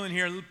young people in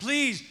here.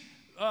 Please,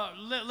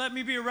 let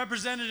me be a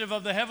representative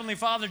of the Heavenly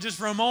Father just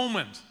for a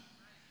moment.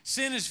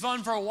 Sin is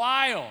fun for a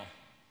while.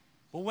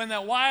 But when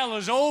that while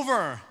is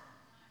over,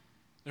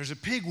 there's a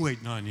pig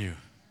waiting on you.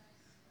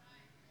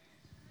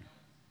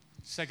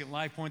 Second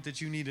life point that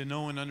you need to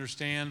know and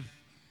understand: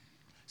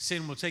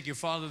 sin will take you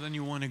farther than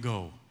you want to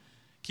go,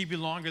 keep you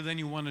longer than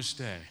you want to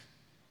stay,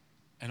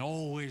 and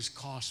always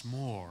cost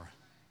more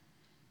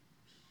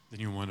than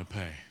you want to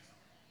pay.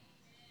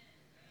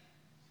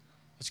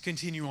 Let's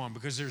continue on,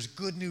 because there's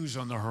good news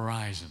on the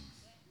horizon.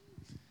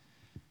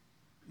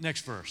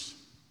 Next verse.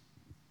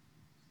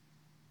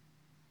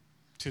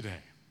 Today.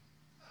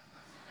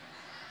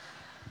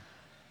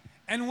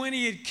 And when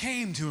he had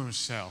came to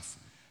himself,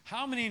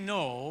 how many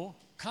know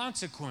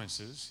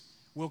consequences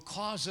will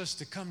cause us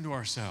to come to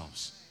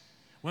ourselves?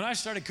 When I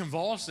started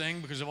convulsing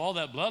because of all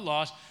that blood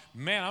loss,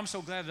 man, I'm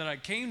so glad that I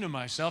came to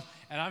myself,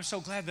 and I'm so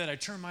glad that I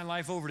turned my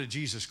life over to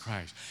Jesus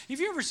Christ. If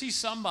you ever see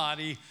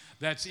somebody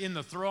that's in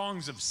the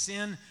throngs of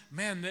sin,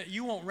 man, that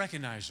you won't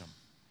recognize them.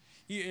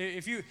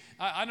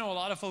 I know a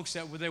lot of folks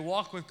that they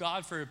walk with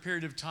God for a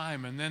period of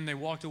time, and then they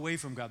walked away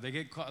from God.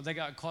 They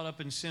got caught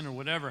up in sin or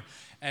whatever.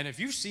 And if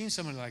you've seen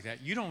somebody like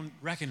that, you don't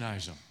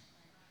recognize them.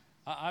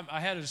 I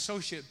had an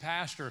associate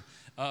pastor,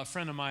 a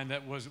friend of mine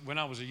that was, when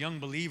I was a young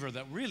believer,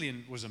 that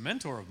really was a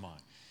mentor of mine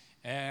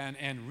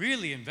and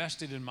really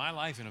invested in my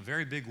life in a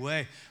very big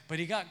way. But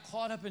he got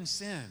caught up in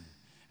sin.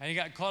 And he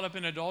got caught up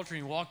in adultery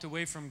and walked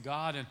away from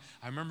God. And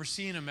I remember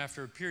seeing him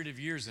after a period of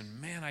years,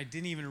 and man, I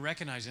didn't even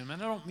recognize him.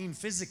 And I don't mean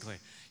physically.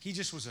 He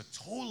just was a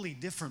totally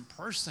different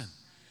person.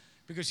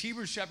 Because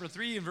Hebrews chapter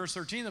 3 and verse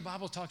 13, the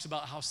Bible talks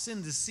about how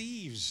sin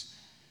deceives.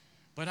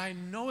 But I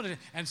know that,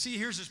 and see,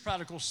 here's this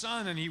prodigal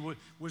son, and he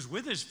was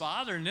with his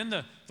father and in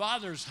the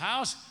father's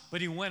house,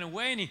 but he went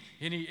away,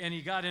 and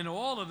he got into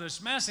all of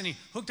this mess, and he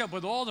hooked up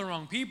with all the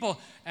wrong people,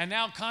 and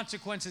now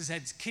consequences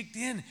had kicked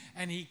in,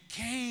 and he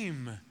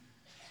came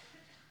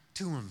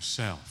to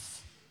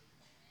himself.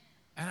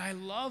 And I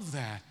love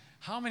that.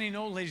 How many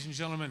know, ladies and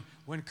gentlemen,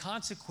 when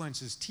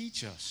consequences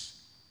teach us,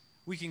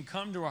 we can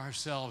come to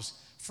ourselves,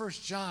 1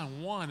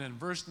 John 1 and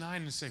verse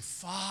 9, and say,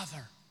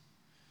 Father,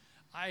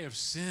 I have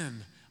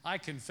sinned. I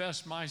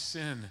confess my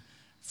sin.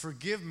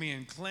 Forgive me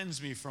and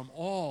cleanse me from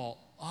all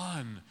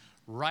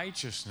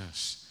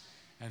unrighteousness.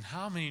 And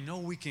how many know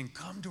we can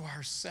come to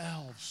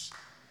ourselves?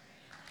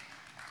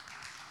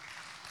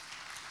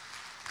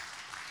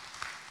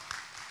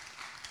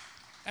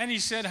 And he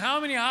said, how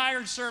many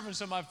hired servants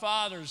of my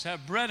father's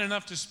have bread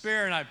enough to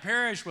spare, and I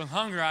perish with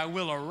hunger? I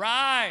will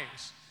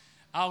arise.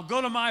 I'll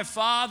go to my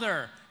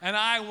father, and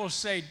I will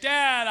say,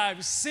 Dad,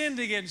 I've sinned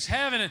against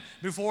heaven and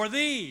before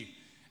thee.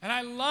 And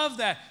I love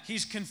that.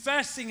 He's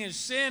confessing his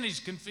sin.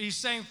 He's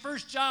saying, 1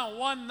 John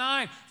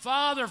 1:9,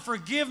 Father,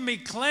 forgive me,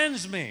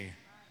 cleanse me.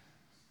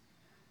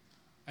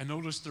 And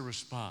notice the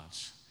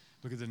response.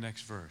 Look at the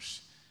next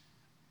verse.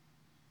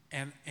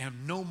 And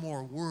am no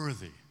more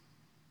worthy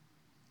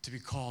to be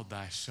called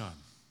thy son.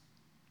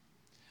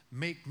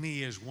 Make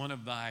me as one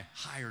of thy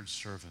hired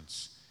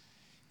servants.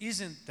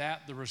 Isn't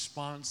that the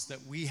response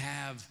that we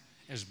have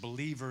as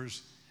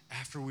believers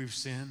after we've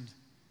sinned?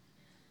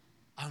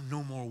 I'm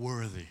no more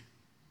worthy.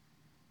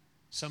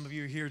 Some of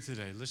you are here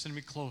today. Listen to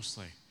me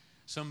closely.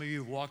 Some of you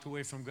have walked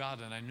away from God,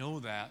 and I know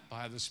that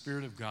by the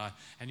Spirit of God,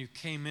 and you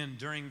came in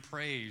during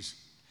praise,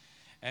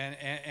 and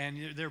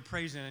they're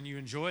praising, and you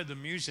enjoyed the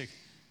music,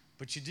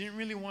 but you didn't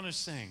really want to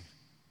sing.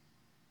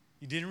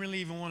 You didn't really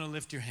even want to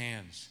lift your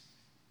hands.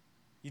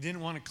 You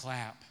didn't want to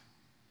clap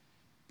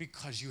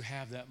because you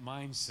have that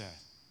mindset.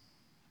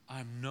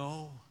 I'm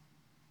no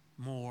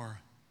more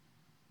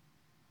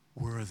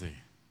worthy.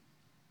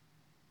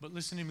 But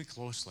listen to me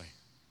closely.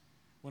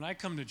 When I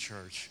come to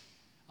church,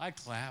 I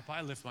clap,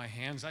 I lift my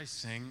hands, I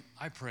sing,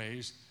 I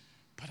praise,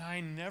 but I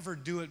never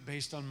do it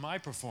based on my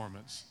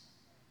performance.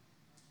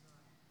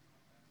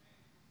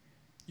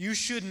 You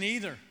shouldn't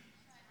either.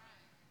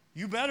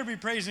 You better be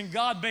praising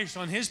God based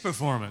on His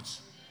performance.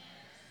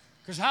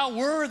 Because how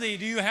worthy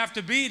do you have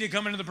to be to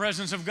come into the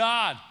presence of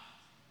God?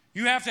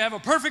 You have to have a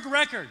perfect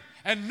record,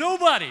 and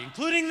nobody,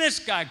 including this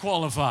guy,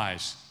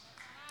 qualifies.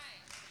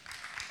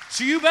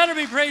 So you better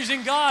be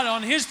praising God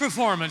on His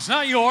performance,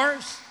 not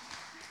yours.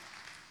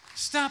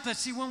 Stop that.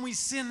 See, when we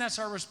sin, that's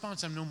our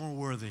response. I'm no more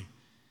worthy.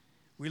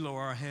 We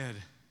lower our head.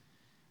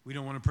 We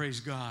don't want to praise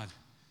God.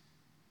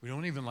 We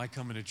don't even like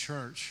coming to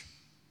church.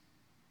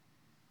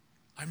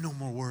 I'm no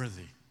more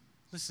worthy.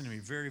 Listen to me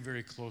very,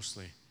 very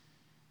closely.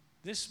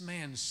 This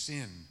man's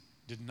sin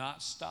did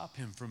not stop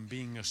him from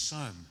being a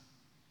son.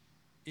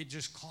 It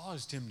just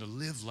caused him to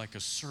live like a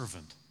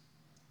servant.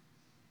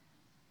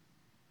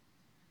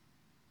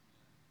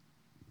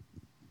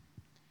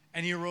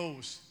 And he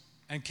arose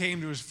and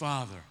came to his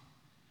father.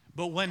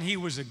 But when he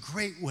was a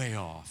great way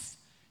off,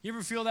 you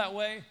ever feel that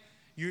way?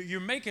 You're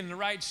making the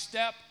right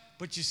step,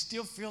 but you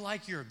still feel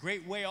like you're a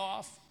great way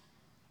off?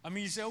 I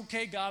mean, you say,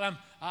 okay, God,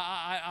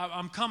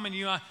 I'm coming to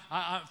you.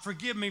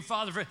 Forgive me,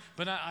 Father,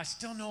 but I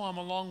still know I'm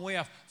a long way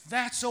off.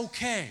 That's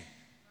okay.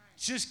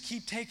 Just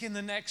keep taking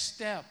the next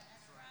step.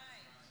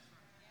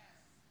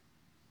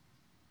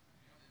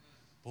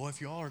 Boy, if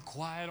y'all are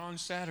quiet on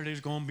Saturday, it's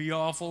going to be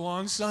awful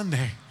on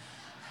Sunday.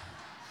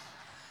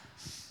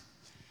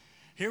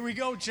 Here we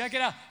go, check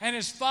it out. And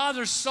his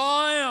father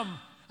saw him.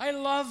 I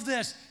love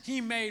this.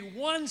 He made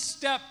one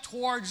step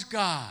towards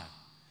God,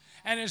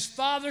 and his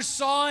father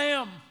saw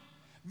him.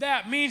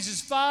 That means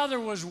his father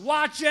was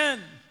watching.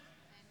 Amen.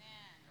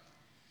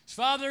 His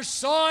father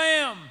saw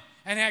him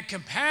and had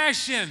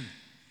compassion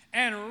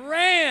and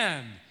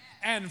ran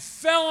and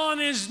fell on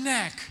his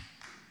neck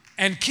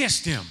and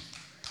kissed him.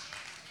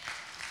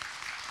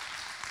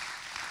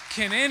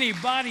 Can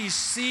anybody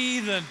see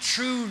the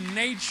true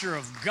nature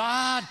of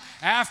God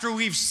after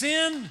we've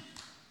sinned?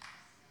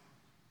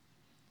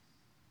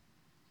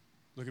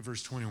 Look at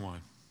verse 21.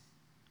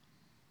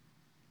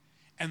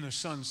 And the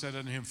son said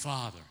unto him,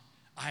 Father,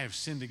 I have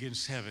sinned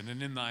against heaven,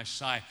 and in thy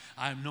sight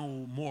I am no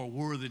more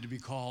worthy to be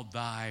called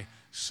thy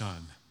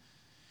son.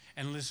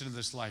 And listen to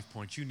this life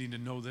point. You need to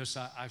know this.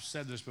 I've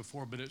said this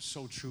before, but it's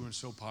so true and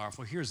so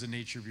powerful. Here's the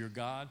nature of your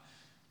God.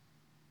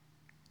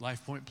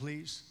 Life point,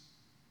 please.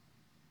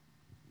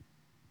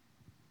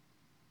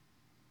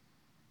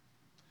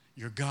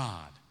 Your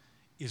God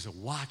is a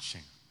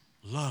watching,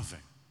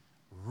 loving,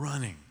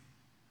 running,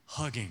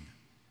 hugging,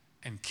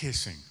 and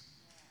kissing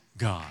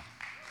God.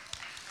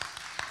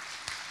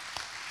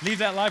 Leave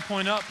that life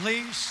point up,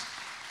 please.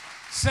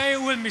 Say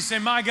it with me. Say,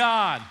 my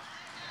God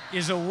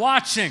is a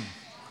watching,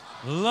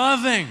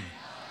 loving,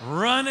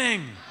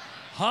 running,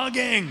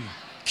 hugging,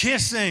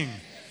 kissing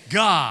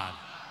God.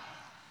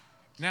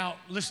 Now,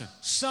 listen,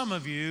 some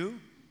of you,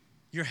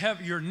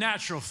 your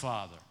natural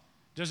father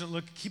doesn't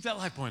look, keep that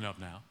life point up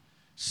now.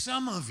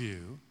 Some of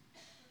you,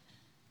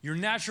 your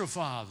natural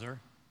father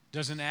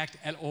doesn't act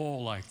at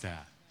all like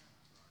that.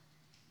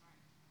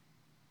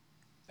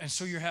 And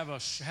so you're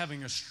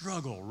having a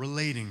struggle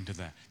relating to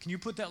that. Can you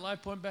put that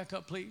life point back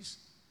up, please?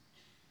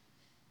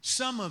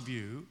 Some of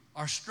you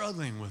are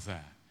struggling with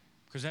that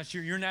because that's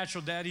your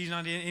natural dad. He's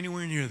not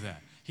anywhere near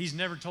that. He's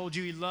never told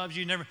you he loves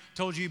you, never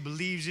told you he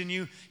believes in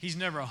you. He's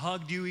never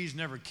hugged you. He's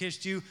never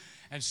kissed you.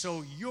 And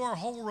so your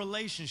whole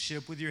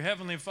relationship with your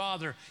Heavenly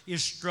Father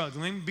is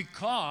struggling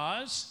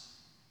because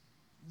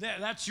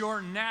that's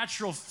your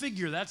natural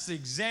figure. That's the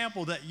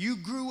example that you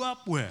grew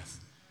up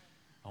with.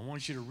 I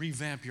want you to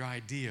revamp your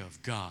idea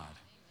of God.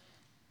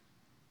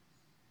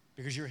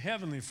 Because your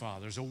Heavenly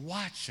Father is a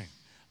watching,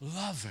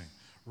 loving,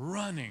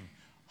 running,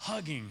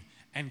 hugging,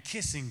 and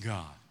kissing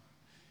God.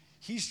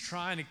 He's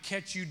trying to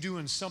catch you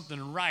doing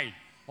something right.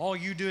 All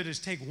you did is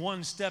take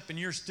one step and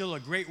you're still a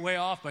great way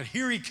off, but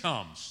here he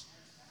comes.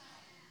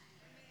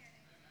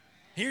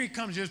 Here he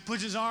comes, just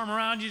puts his arm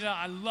around you.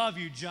 I love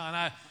you,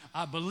 John.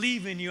 I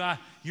believe in you.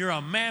 You're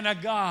a man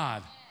of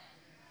God.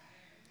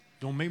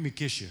 Don't make me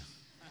kiss you.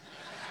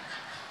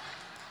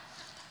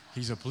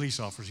 He's a police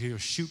officer. He'll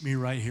shoot me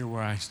right here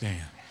where I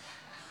stand.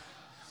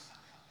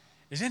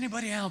 Is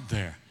anybody out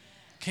there?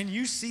 Can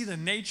you see the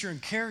nature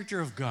and character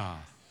of God?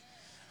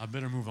 I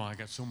better move on. I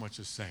got so much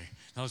to say.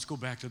 Now let's go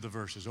back to the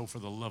verses. Oh, for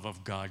the love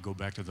of God, go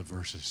back to the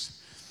verses.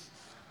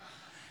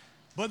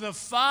 But the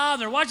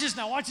father, watch this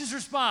now, watch his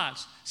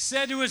response,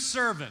 said to his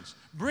servants,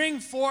 bring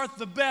forth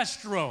the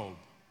best robe.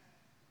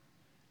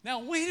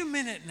 Now, wait a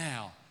minute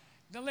now.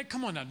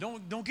 Come on now,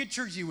 don't get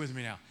churchy with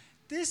me now.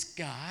 This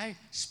guy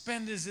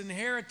spent his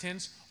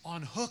inheritance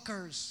on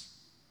hookers.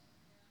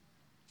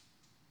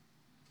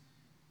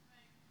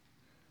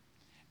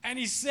 And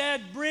he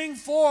said, bring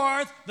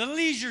forth the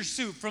leisure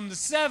suit from the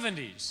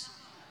 70s.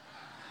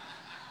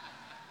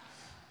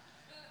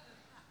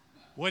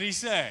 What'd he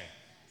say?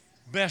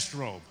 Best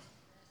robe.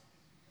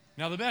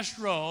 Now, the best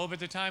robe at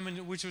the time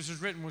in which it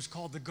was written was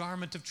called the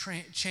garment of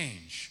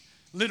change,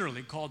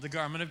 literally called the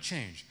garment of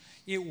change.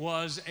 It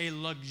was a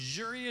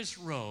luxurious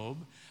robe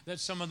that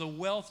some of the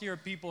wealthier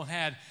people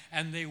had,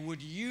 and they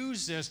would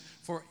use this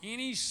for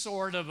any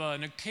sort of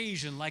an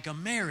occasion, like a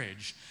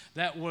marriage,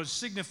 that was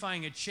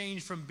signifying a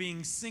change from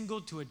being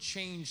single to a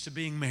change to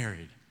being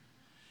married.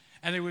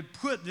 And they would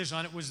put this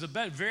on. It was the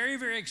best, very,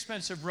 very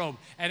expensive robe,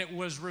 and it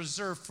was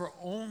reserved for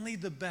only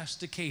the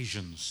best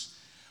occasions.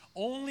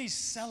 Only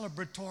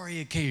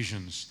celebratory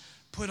occasions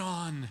put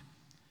on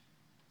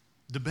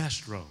the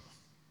best robe.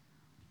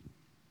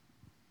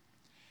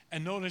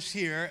 And notice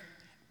here,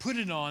 put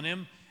it on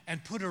him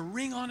and put a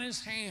ring on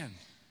his hand.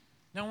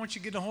 Now I want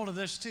you to get a hold of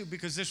this too,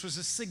 because this was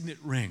a signet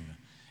ring.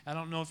 I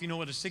don't know if you know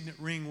what a signet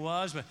ring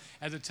was, but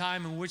at the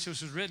time in which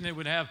this was written, it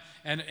would have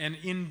an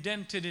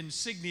indented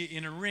insignia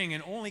in a ring,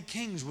 and only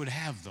kings would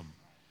have them.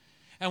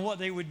 And what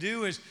they would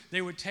do is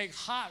they would take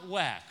hot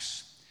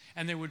wax,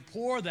 and they would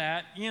pour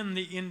that in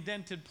the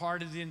indented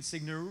part of the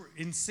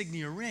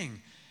insignia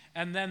ring.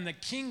 And then the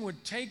king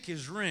would take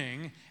his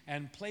ring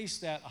and place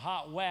that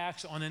hot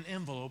wax on an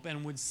envelope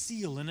and would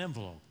seal an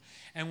envelope.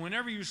 And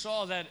whenever you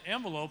saw that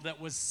envelope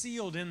that was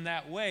sealed in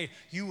that way,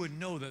 you would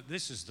know that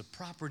this is the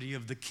property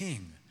of the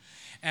king.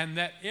 And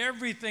that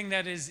everything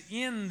that is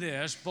in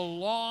this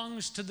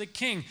belongs to the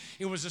king.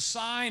 It was a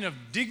sign of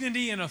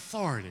dignity and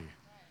authority.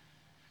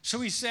 So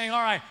he's saying,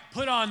 all right,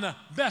 put on the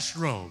best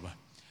robe,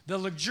 the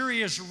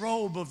luxurious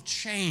robe of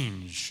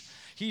change.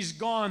 He's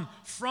gone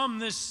from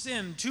this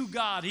sin to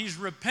God. He's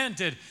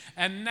repented.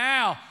 And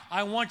now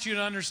I want you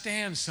to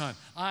understand, son,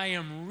 I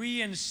am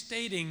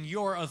reinstating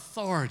your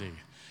authority.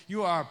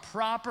 You are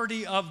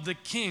property of the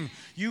King.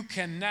 You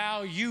can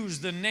now use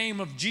the name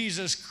of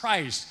Jesus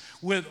Christ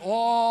with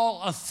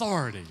all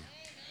authority.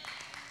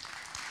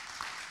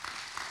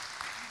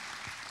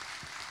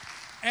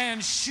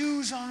 And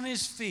shoes on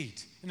his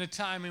feet. In a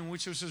time in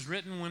which this was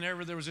written,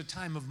 whenever there was a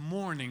time of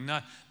mourning,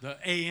 not the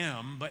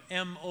A.M., but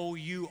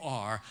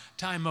M-O-U-R,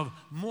 time of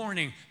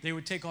mourning, they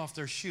would take off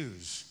their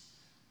shoes.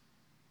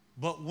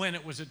 But when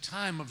it was a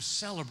time of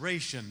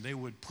celebration, they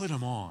would put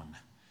them on.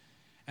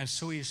 And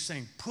so he is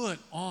saying, put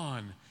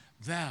on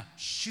the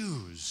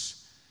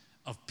shoes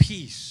of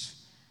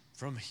peace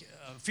from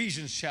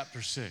Ephesians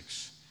chapter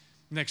 6.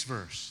 Next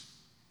verse.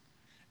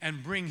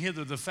 And bring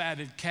hither the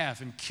fatted calf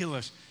and kill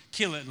it,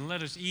 and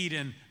let us eat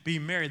and be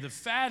merry. The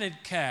fatted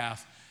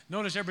calf,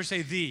 notice everybody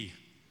say the.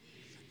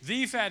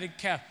 The fatted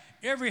calf.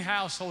 Every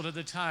household at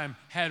the time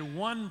had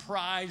one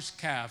prize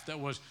calf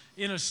that was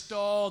in a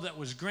stall, that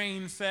was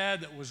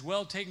grain-fed, that was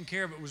well taken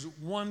care of. It was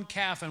one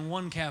calf and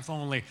one calf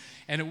only,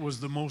 and it was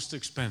the most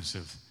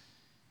expensive.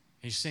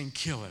 He's saying,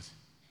 kill it.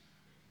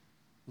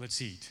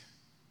 Let's eat.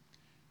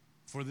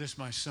 For this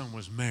my son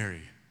was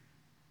merry.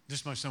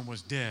 This my son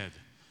was dead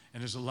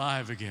and is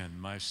alive again.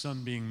 My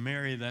son being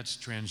merry, that's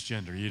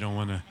transgender. You don't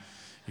want to,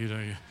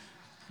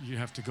 you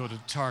have to go to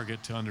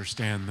Target to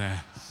understand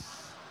that.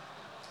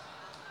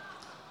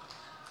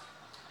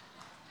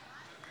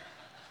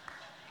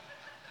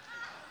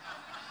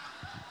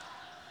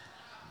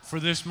 For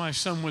this my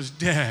son was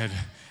dead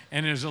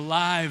and is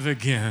alive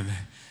again.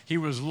 He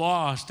was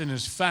lost and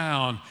is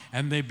found,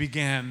 and they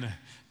began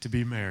to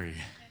be merry.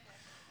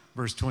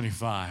 Verse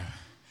 25.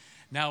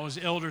 Now his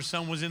elder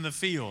son was in the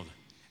field,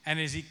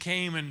 and as he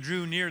came and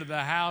drew near to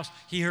the house,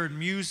 he heard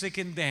music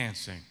and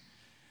dancing.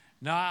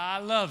 Now I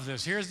love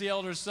this. Here's the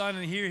elder son,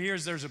 and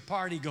there's a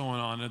party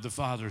going on at the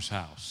father's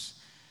house.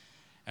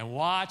 And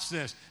watch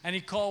this. And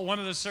he called one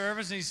of the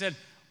servants, and he said,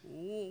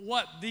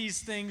 what do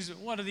these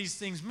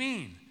things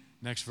mean?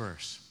 Next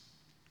verse.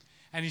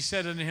 And he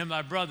said unto him,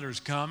 thy brothers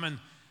come, and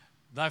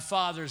thy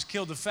father has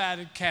killed the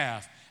fatted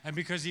calf, and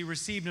because he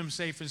received him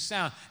safe and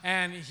sound.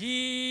 And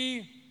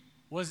he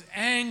was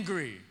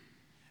angry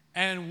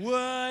and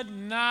would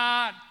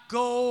not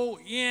go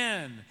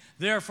in.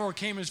 Therefore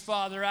came his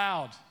father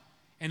out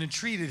and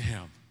entreated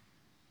him.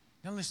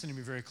 Now listen to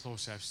me very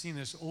closely. I've seen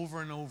this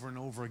over and over and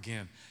over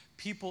again.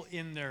 People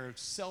in their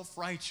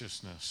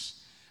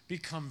self-righteousness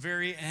become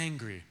very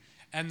angry,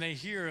 and they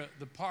hear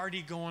the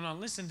party going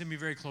on. Listen to me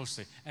very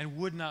closely. And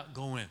would not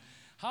go in.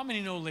 How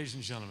many know, ladies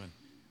and gentlemen,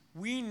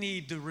 we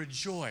need to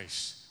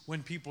rejoice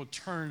when people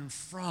turn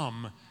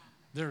from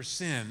their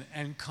sin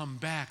and come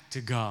back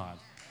to God.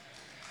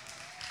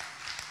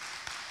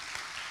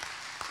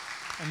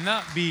 And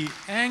not be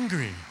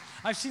angry.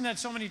 I've seen that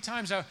so many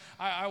times.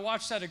 I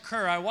watch that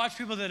occur. I watch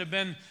people that have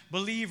been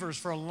believers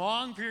for a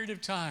long period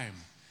of time.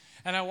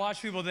 And I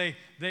watch people, they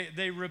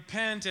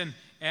repent and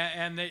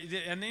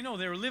they know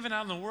they were living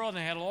out in the world and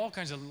they had all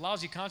kinds of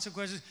lousy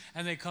consequences,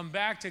 and they come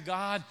back to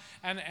God,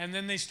 and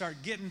then they start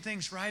getting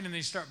things right, and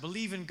they start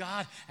believing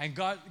God, and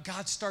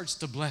God starts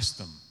to bless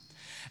them.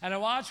 And I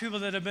watch people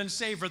that have been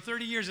saved for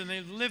 30 years and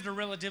they've lived a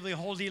relatively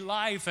holy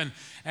life, and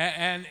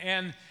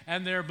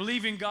they're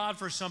believing God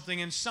for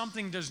something, and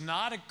something does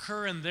not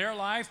occur in their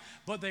life,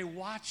 but they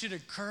watch it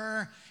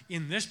occur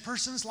in this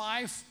person's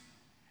life,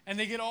 and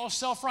they get all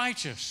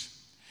self-righteous.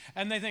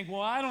 And they think,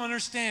 well, I don't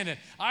understand it.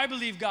 I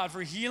believe God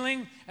for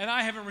healing, and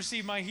I haven't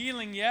received my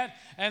healing yet.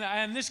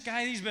 And this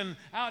guy, he's been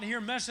out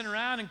here messing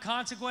around in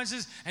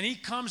consequences, and he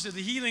comes to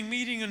the healing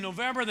meeting in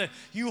November that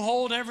you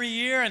hold every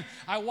year, and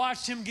I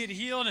watched him get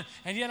healed,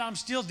 and yet I'm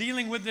still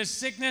dealing with this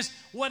sickness.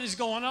 What is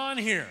going on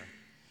here?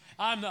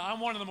 I'm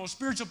one of the most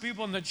spiritual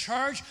people in the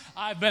church.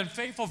 I've been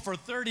faithful for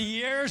 30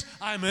 years.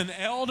 I'm an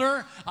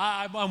elder.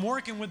 I'm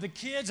working with the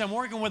kids. I'm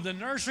working with the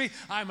nursery.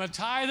 I'm a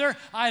tither.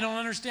 I don't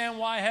understand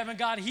why I haven't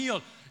got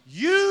healed.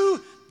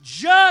 You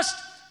just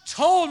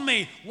told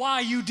me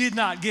why you did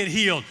not get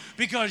healed,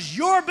 because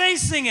you're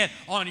basing it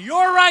on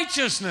your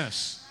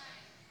righteousness.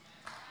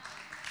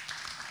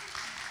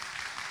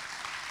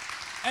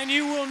 And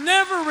you will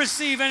never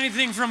receive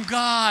anything from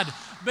God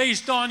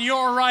based on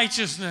your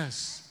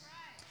righteousness.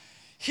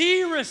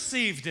 He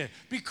received it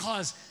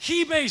because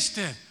he based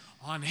it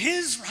on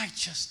his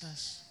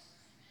righteousness.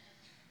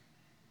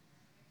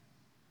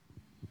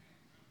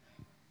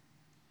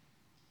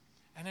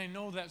 And I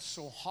know that's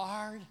so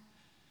hard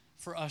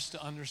for us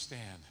to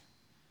understand.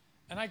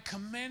 And I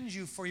commend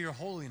you for your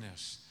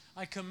holiness.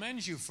 I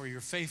commend you for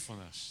your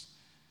faithfulness.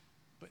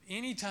 But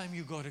anytime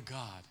you go to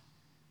God,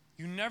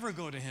 you never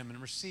go to him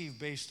and receive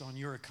based on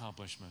your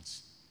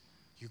accomplishments.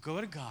 You go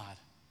to God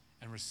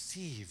and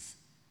receive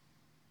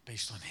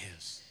based on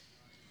his.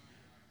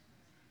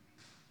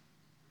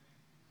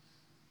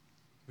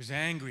 He was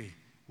angry,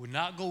 would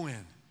not go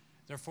in.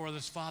 Therefore,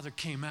 this father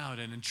came out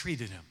and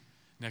entreated him.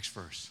 Next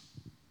verse.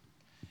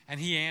 And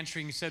he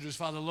answering said to his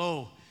father,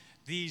 lo,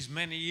 these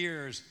many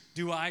years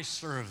do I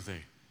serve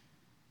thee.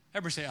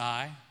 Everybody say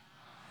I.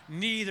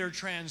 Neither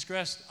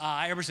transgressed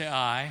I. Everybody say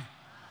I.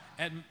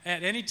 At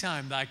any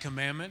time thy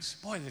commandments.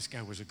 Boy, this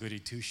guy was a goody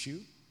two-shoe.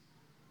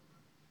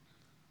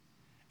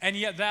 And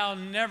yet thou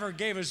never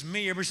gavest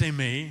me, everybody say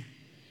me,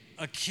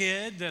 a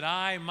kid that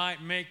I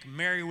might make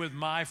merry with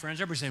my friends.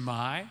 Everybody say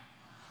my.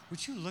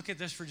 Would you look at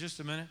this for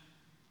just a minute?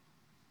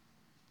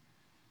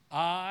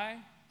 I,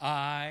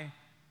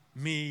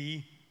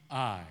 me,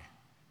 I.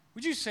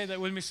 Would you say that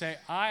with me? Say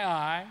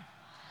I,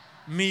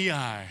 me,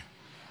 I.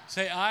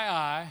 Say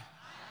I,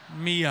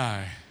 me,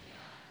 I.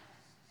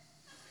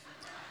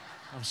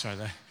 I'm sorry,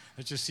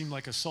 that just seemed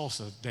like a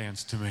salsa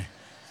dance to me.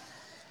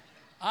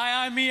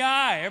 I, me,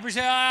 I. Everybody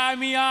say I,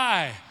 me,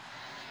 I.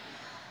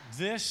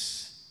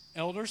 This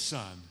elder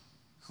son,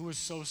 who is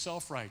so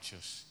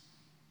self-righteous,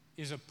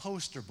 is a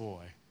poster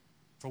boy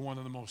for one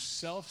of the most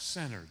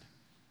self-centered,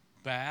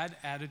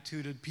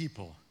 bad-attituded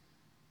people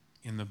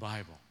in the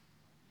Bible.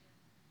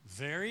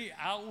 Very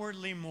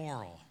outwardly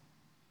moral,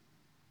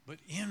 but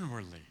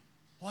inwardly,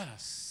 what a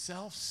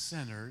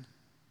self-centered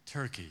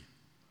turkey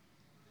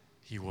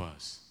he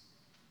was.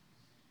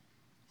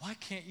 Why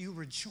can't you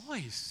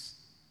rejoice?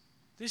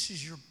 This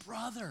is your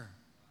brother,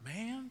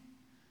 man.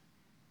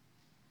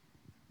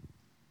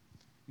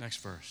 Next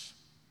verse.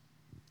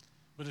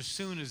 But as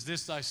soon as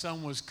this thy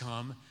son was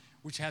come,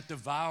 which hath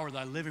devoured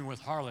thy living with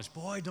harlots.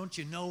 Boy, don't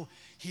you know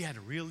he had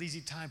a real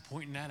easy time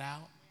pointing that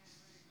out?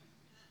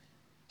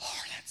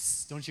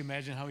 Harlots. Don't you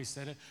imagine how he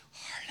said it?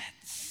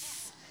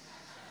 Harlots.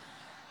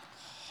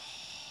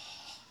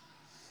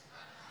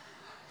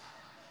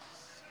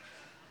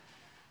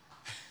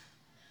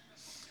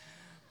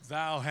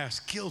 Thou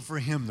hast killed for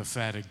him the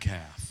fatted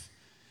calf.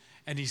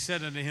 And he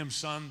said unto him,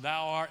 Son,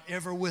 thou art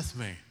ever with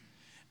me.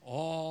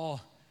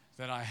 All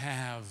that I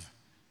have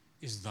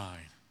is thine.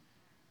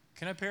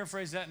 Can I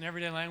paraphrase that in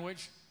everyday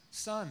language?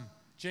 Son,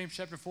 James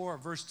chapter 4,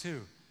 verse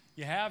 2.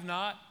 You have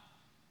not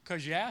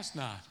because you ask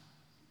not.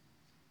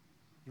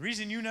 The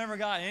reason you never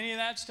got any of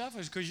that stuff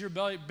is because you're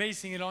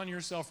basing it on your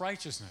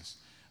self-righteousness.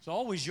 It's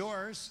always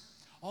yours.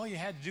 All you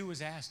had to do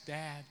was ask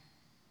Dad.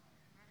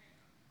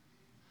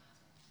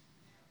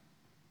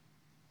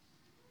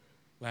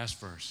 Last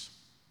verse.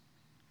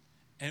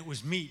 And it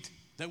was meet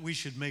that we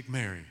should make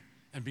merry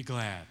and be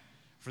glad,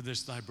 for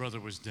this thy brother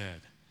was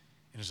dead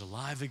and is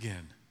alive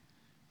again,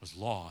 was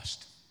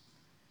lost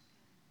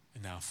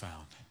and now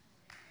found.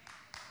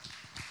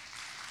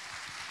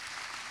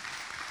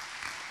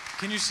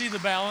 Can you see the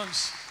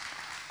balance?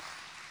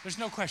 There's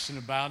no question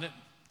about it.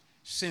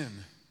 Sin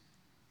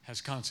has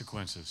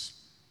consequences.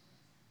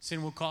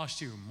 Sin will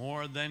cost you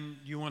more than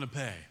you want to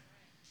pay.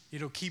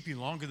 It'll keep you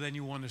longer than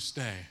you want to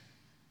stay.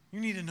 You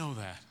need to know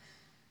that.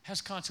 It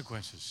has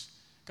consequences.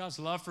 God's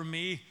love for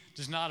me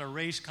does not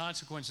erase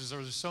consequences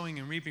or the sowing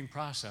and reaping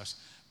process,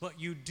 but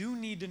you do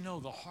need to know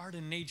the heart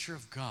and nature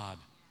of God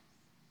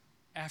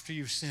after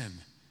you've sinned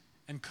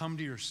and come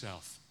to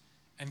yourself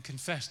and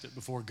confessed it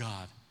before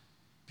God,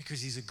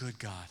 because He's a good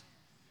God.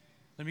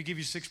 Let me give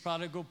you 6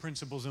 prodigal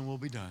principles and we'll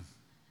be done.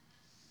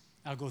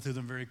 I'll go through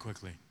them very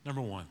quickly.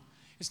 Number 1,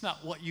 it's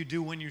not what you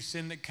do when you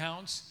sin that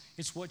counts,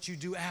 it's what you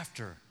do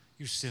after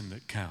you sin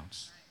that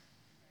counts.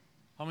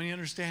 How many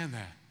understand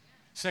that?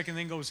 Second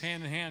thing goes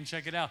hand in hand.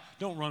 Check it out.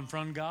 Don't run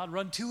from God,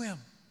 run to Him.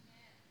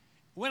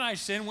 When I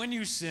sin, when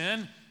you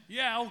sin,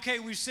 yeah, okay,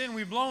 we sinned,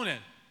 we've blown it.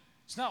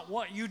 It's not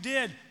what you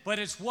did, but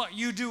it's what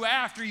you do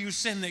after you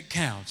sin that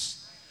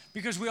counts.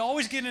 Because we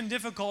always get in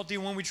difficulty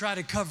when we try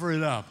to cover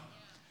it up.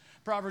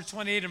 Proverbs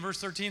 28 and verse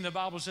 13, the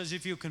Bible says,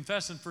 if you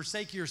confess and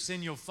forsake your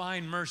sin, you'll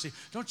find mercy.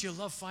 Don't you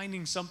love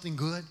finding something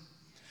good?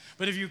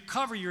 But if you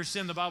cover your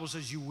sin, the Bible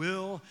says you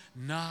will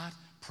not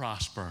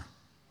prosper.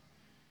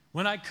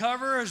 When I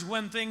cover is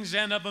when things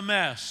end up a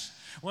mess.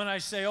 When I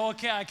say,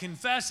 okay, I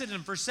confess it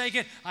and forsake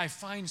it, I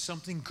find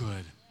something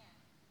good.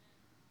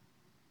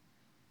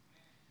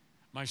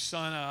 My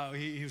son,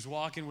 he was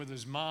walking with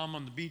his mom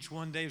on the beach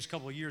one day. It was a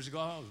couple of years ago,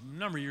 a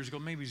number of years ago,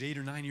 maybe he was 8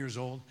 or 9 years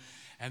old.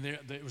 And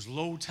it was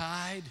low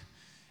tide,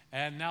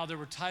 and now there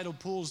were tidal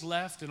pools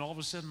left, and all of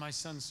a sudden my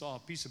son saw a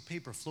piece of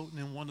paper floating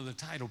in one of the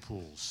tidal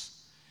pools.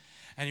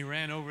 And he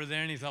ran over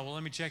there and he thought, well,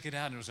 let me check it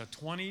out. And it was a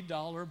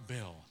 $20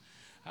 bill.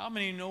 How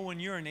many know when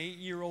you're an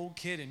 8-year-old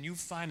kid and you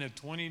find a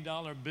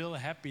 $20 bill,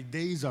 happy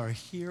days are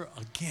here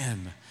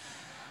again?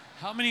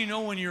 How many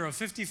know when you're a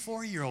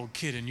 54-year-old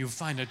kid and you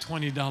find a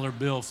 $20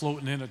 bill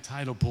floating in a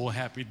tidal pool,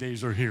 happy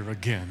days are here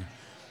again?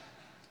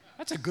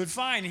 That's a good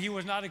find. He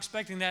was not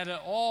expecting that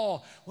at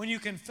all. When you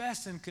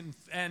confess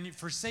and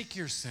forsake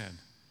your sin,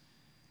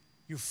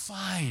 you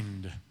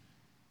find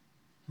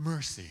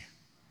mercy.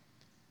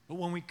 But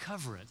when we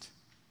cover it,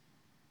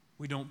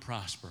 we don't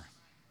prosper.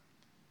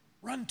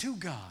 Run to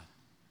God.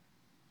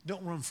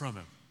 Don't run from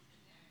Him.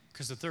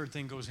 Because the third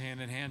thing goes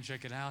hand in hand.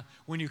 Check it out.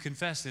 When you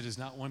confess it is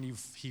not when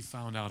He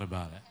found out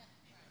about it.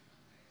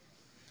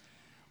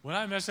 When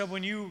I mess up,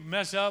 when you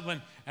mess up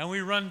and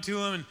we run to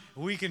Him and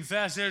we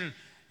confess it,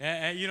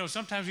 and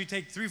sometimes we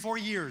take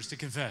 3-4 years to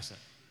confess it.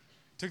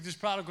 Took this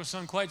prodigal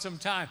son quite some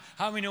time.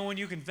 How many know when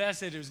you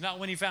confess it, it was not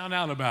when he found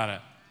out about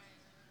it?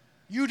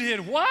 You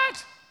did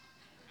what?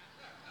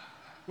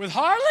 With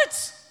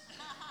harlots?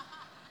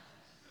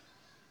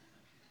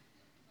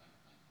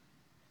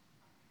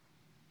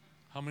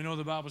 How many know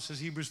the Bible says,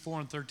 Hebrews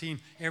 4 and 13,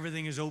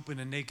 everything is open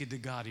and naked to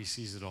God. He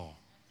sees it all.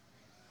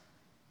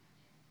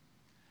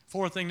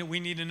 Fourth thing that we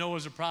need to know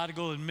as a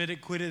prodigal, admit it,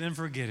 quit it, and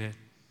forget it.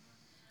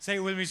 Say it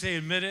with me. Say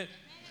admit it,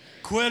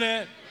 quit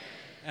it,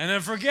 and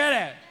then forget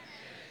it.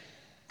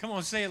 Come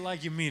on, say it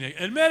like you mean it.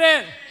 Admit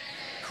it,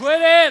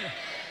 quit it,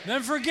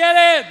 then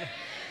forget it.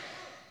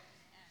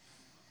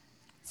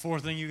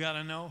 Fourth thing you got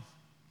to know.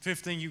 Fifth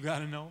thing you got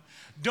to know.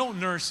 Don't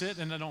nurse it.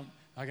 And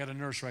I got a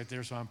nurse right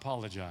there, so I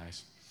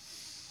apologize.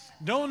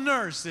 Don't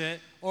nurse it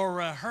or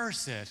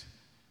rehearse it,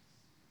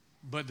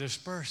 but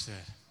disperse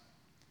it.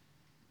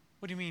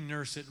 What do you mean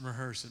nurse it and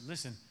rehearse it?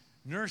 Listen,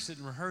 nurse it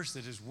and rehearse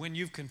it is when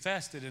you've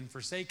confessed it and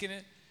forsaken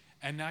it,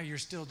 and now you're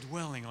still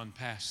dwelling on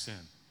past sin.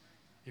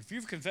 If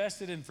you've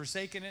confessed it and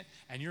forsaken it,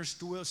 and you're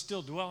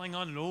still dwelling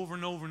on it over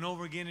and over and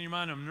over again in your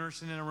mind, I'm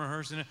nursing it and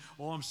rehearsing it.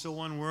 Oh, I'm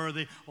so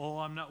unworthy. Oh,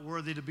 I'm not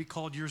worthy to be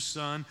called your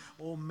son.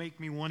 Oh, make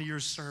me one of your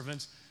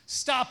servants.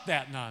 Stop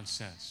that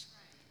nonsense.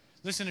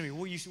 Listen to me.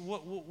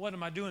 What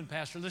am I doing,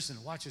 Pastor? Listen,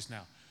 watch this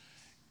now.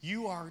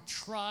 You are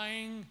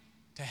trying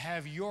to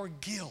have your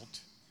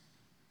guilt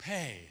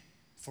pay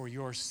for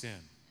your sin.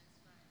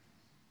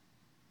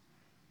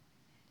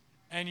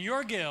 And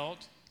your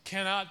guilt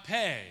cannot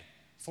pay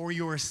for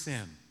your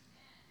sin.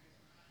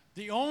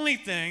 The only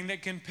thing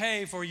that can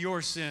pay for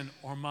your sin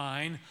or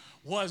mine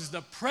was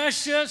the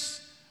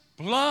precious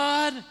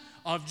blood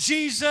of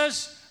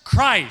Jesus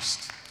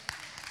Christ.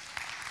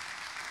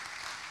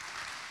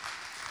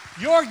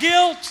 Your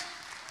guilt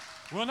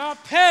will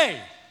not pay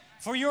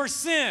for your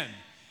sin.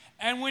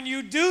 And when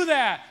you do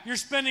that, you're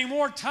spending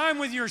more time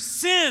with your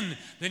sin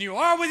than you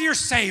are with your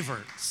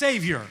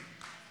Savior.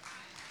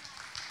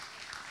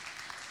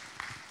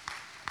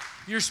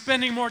 You're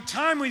spending more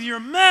time with your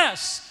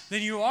mess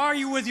than you are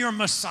with your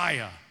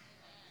Messiah.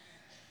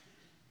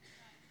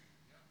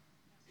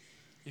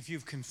 If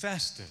you've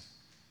confessed it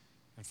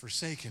and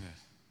forsaken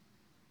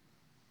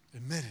it,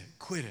 admit it,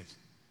 quit it,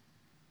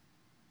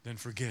 then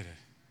forget it.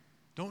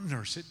 Don't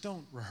nurse it,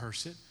 don't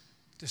rehearse it,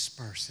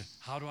 disperse it.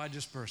 How do I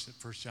disperse it?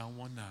 1 John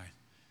 1:9.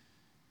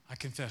 I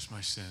confess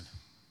my sin.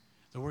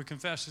 The word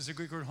confess is the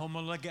Greek word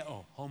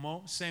homolegeo.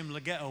 Homo, same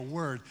legeo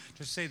word.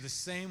 To say the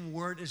same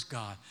word as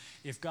God.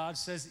 If God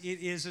says it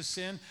is a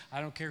sin,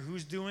 I don't care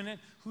who's doing it,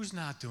 who's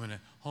not doing it.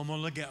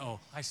 Homolegeo.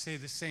 I say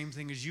the same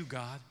thing as you,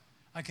 God.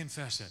 I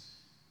confess it.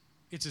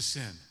 It's a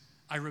sin.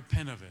 I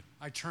repent of it.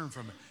 I turn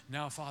from it.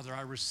 Now, Father,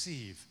 I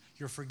receive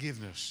your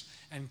forgiveness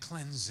and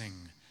cleansing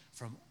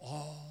from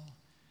all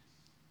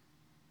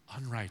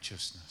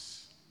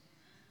unrighteousness.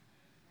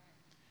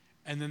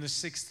 And then the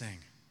sixth thing,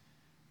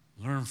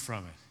 learn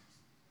from it.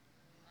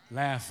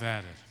 Laugh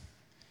at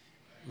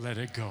it. Let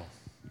it go.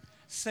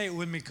 Say it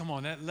with me. Come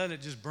on. Let it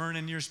just burn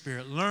in your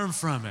spirit. Learn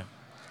from it.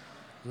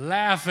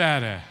 Laugh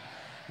at it.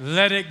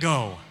 Let it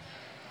go.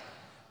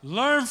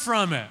 Learn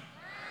from it.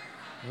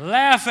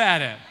 Laugh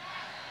at it.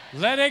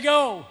 Let it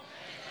go.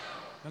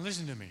 Now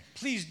listen to me.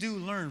 Please do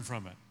learn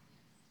from it.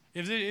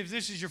 If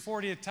this is your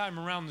 40th time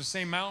around the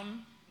same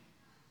mountain,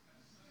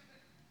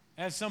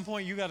 at some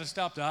point you got to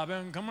stop the hop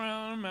and come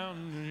around the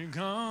mountain.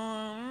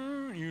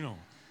 Come, you know.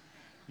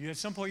 At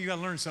some point, you got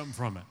to learn something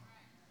from it.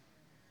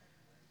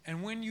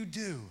 And when you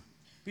do,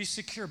 be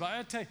secure.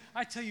 But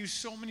I tell you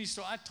so many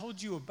stories. I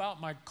told you about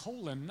my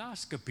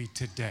colonoscopy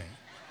today.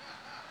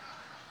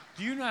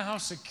 Do you know how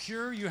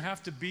secure you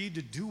have to be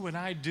to do what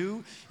I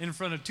do in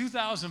front of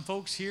 2,000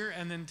 folks here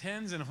and then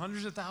tens and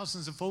hundreds of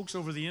thousands of folks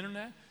over the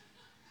internet?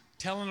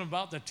 Telling them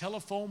about the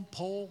telephone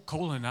pole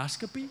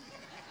colonoscopy?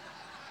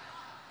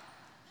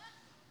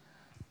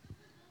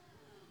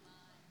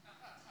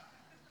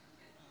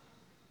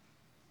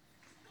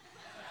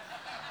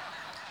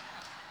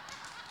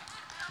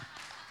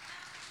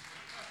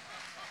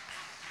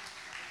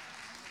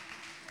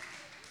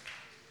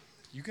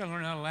 You got to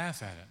learn how to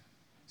laugh at it.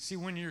 See,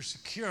 when you're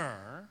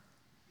secure,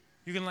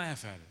 you can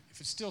laugh at it. If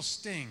it still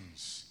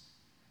stings,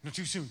 no,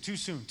 too soon, too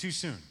soon, too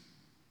soon.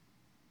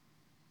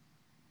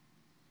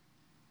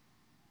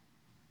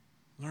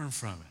 Learn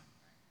from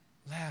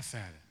it. Laugh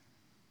at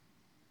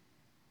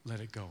it.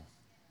 Let it go.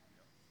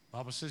 The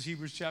Bible says,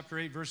 Hebrews chapter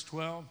 8, verse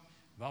 12,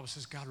 the Bible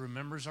says God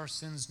remembers our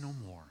sins no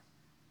more.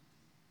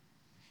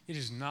 It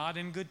is not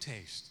in good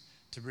taste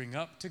to bring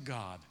up to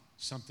God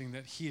something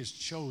that he has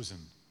chosen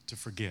to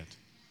forget.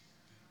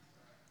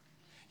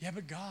 Yeah,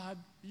 but God,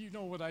 you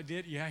know what I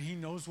did. Yeah, he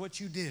knows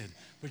what you did.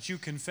 But you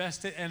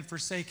confessed it and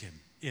forsaken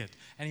it.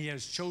 And he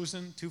has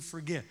chosen to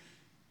forget.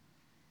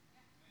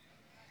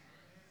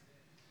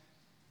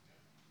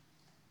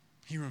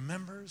 He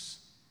remembers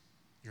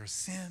your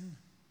sin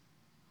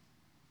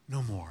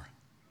no more.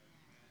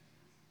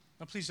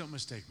 Now, please don't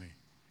mistake me.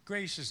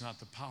 Grace is not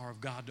the power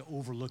of God to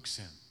overlook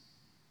sin.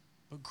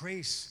 But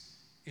grace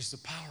is the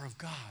power of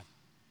God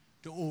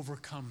to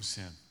overcome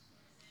sin.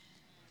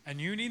 And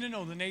you need to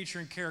know the nature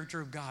and character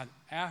of God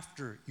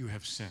after you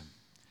have sinned.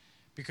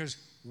 Because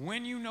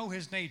when you know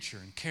his nature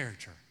and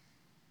character,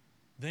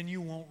 then you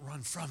won't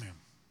run from him.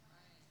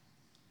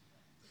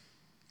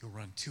 You'll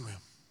run to him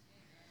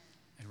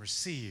and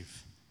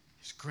receive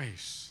his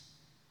grace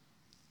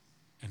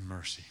and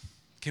mercy.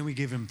 Can we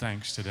give him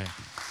thanks today?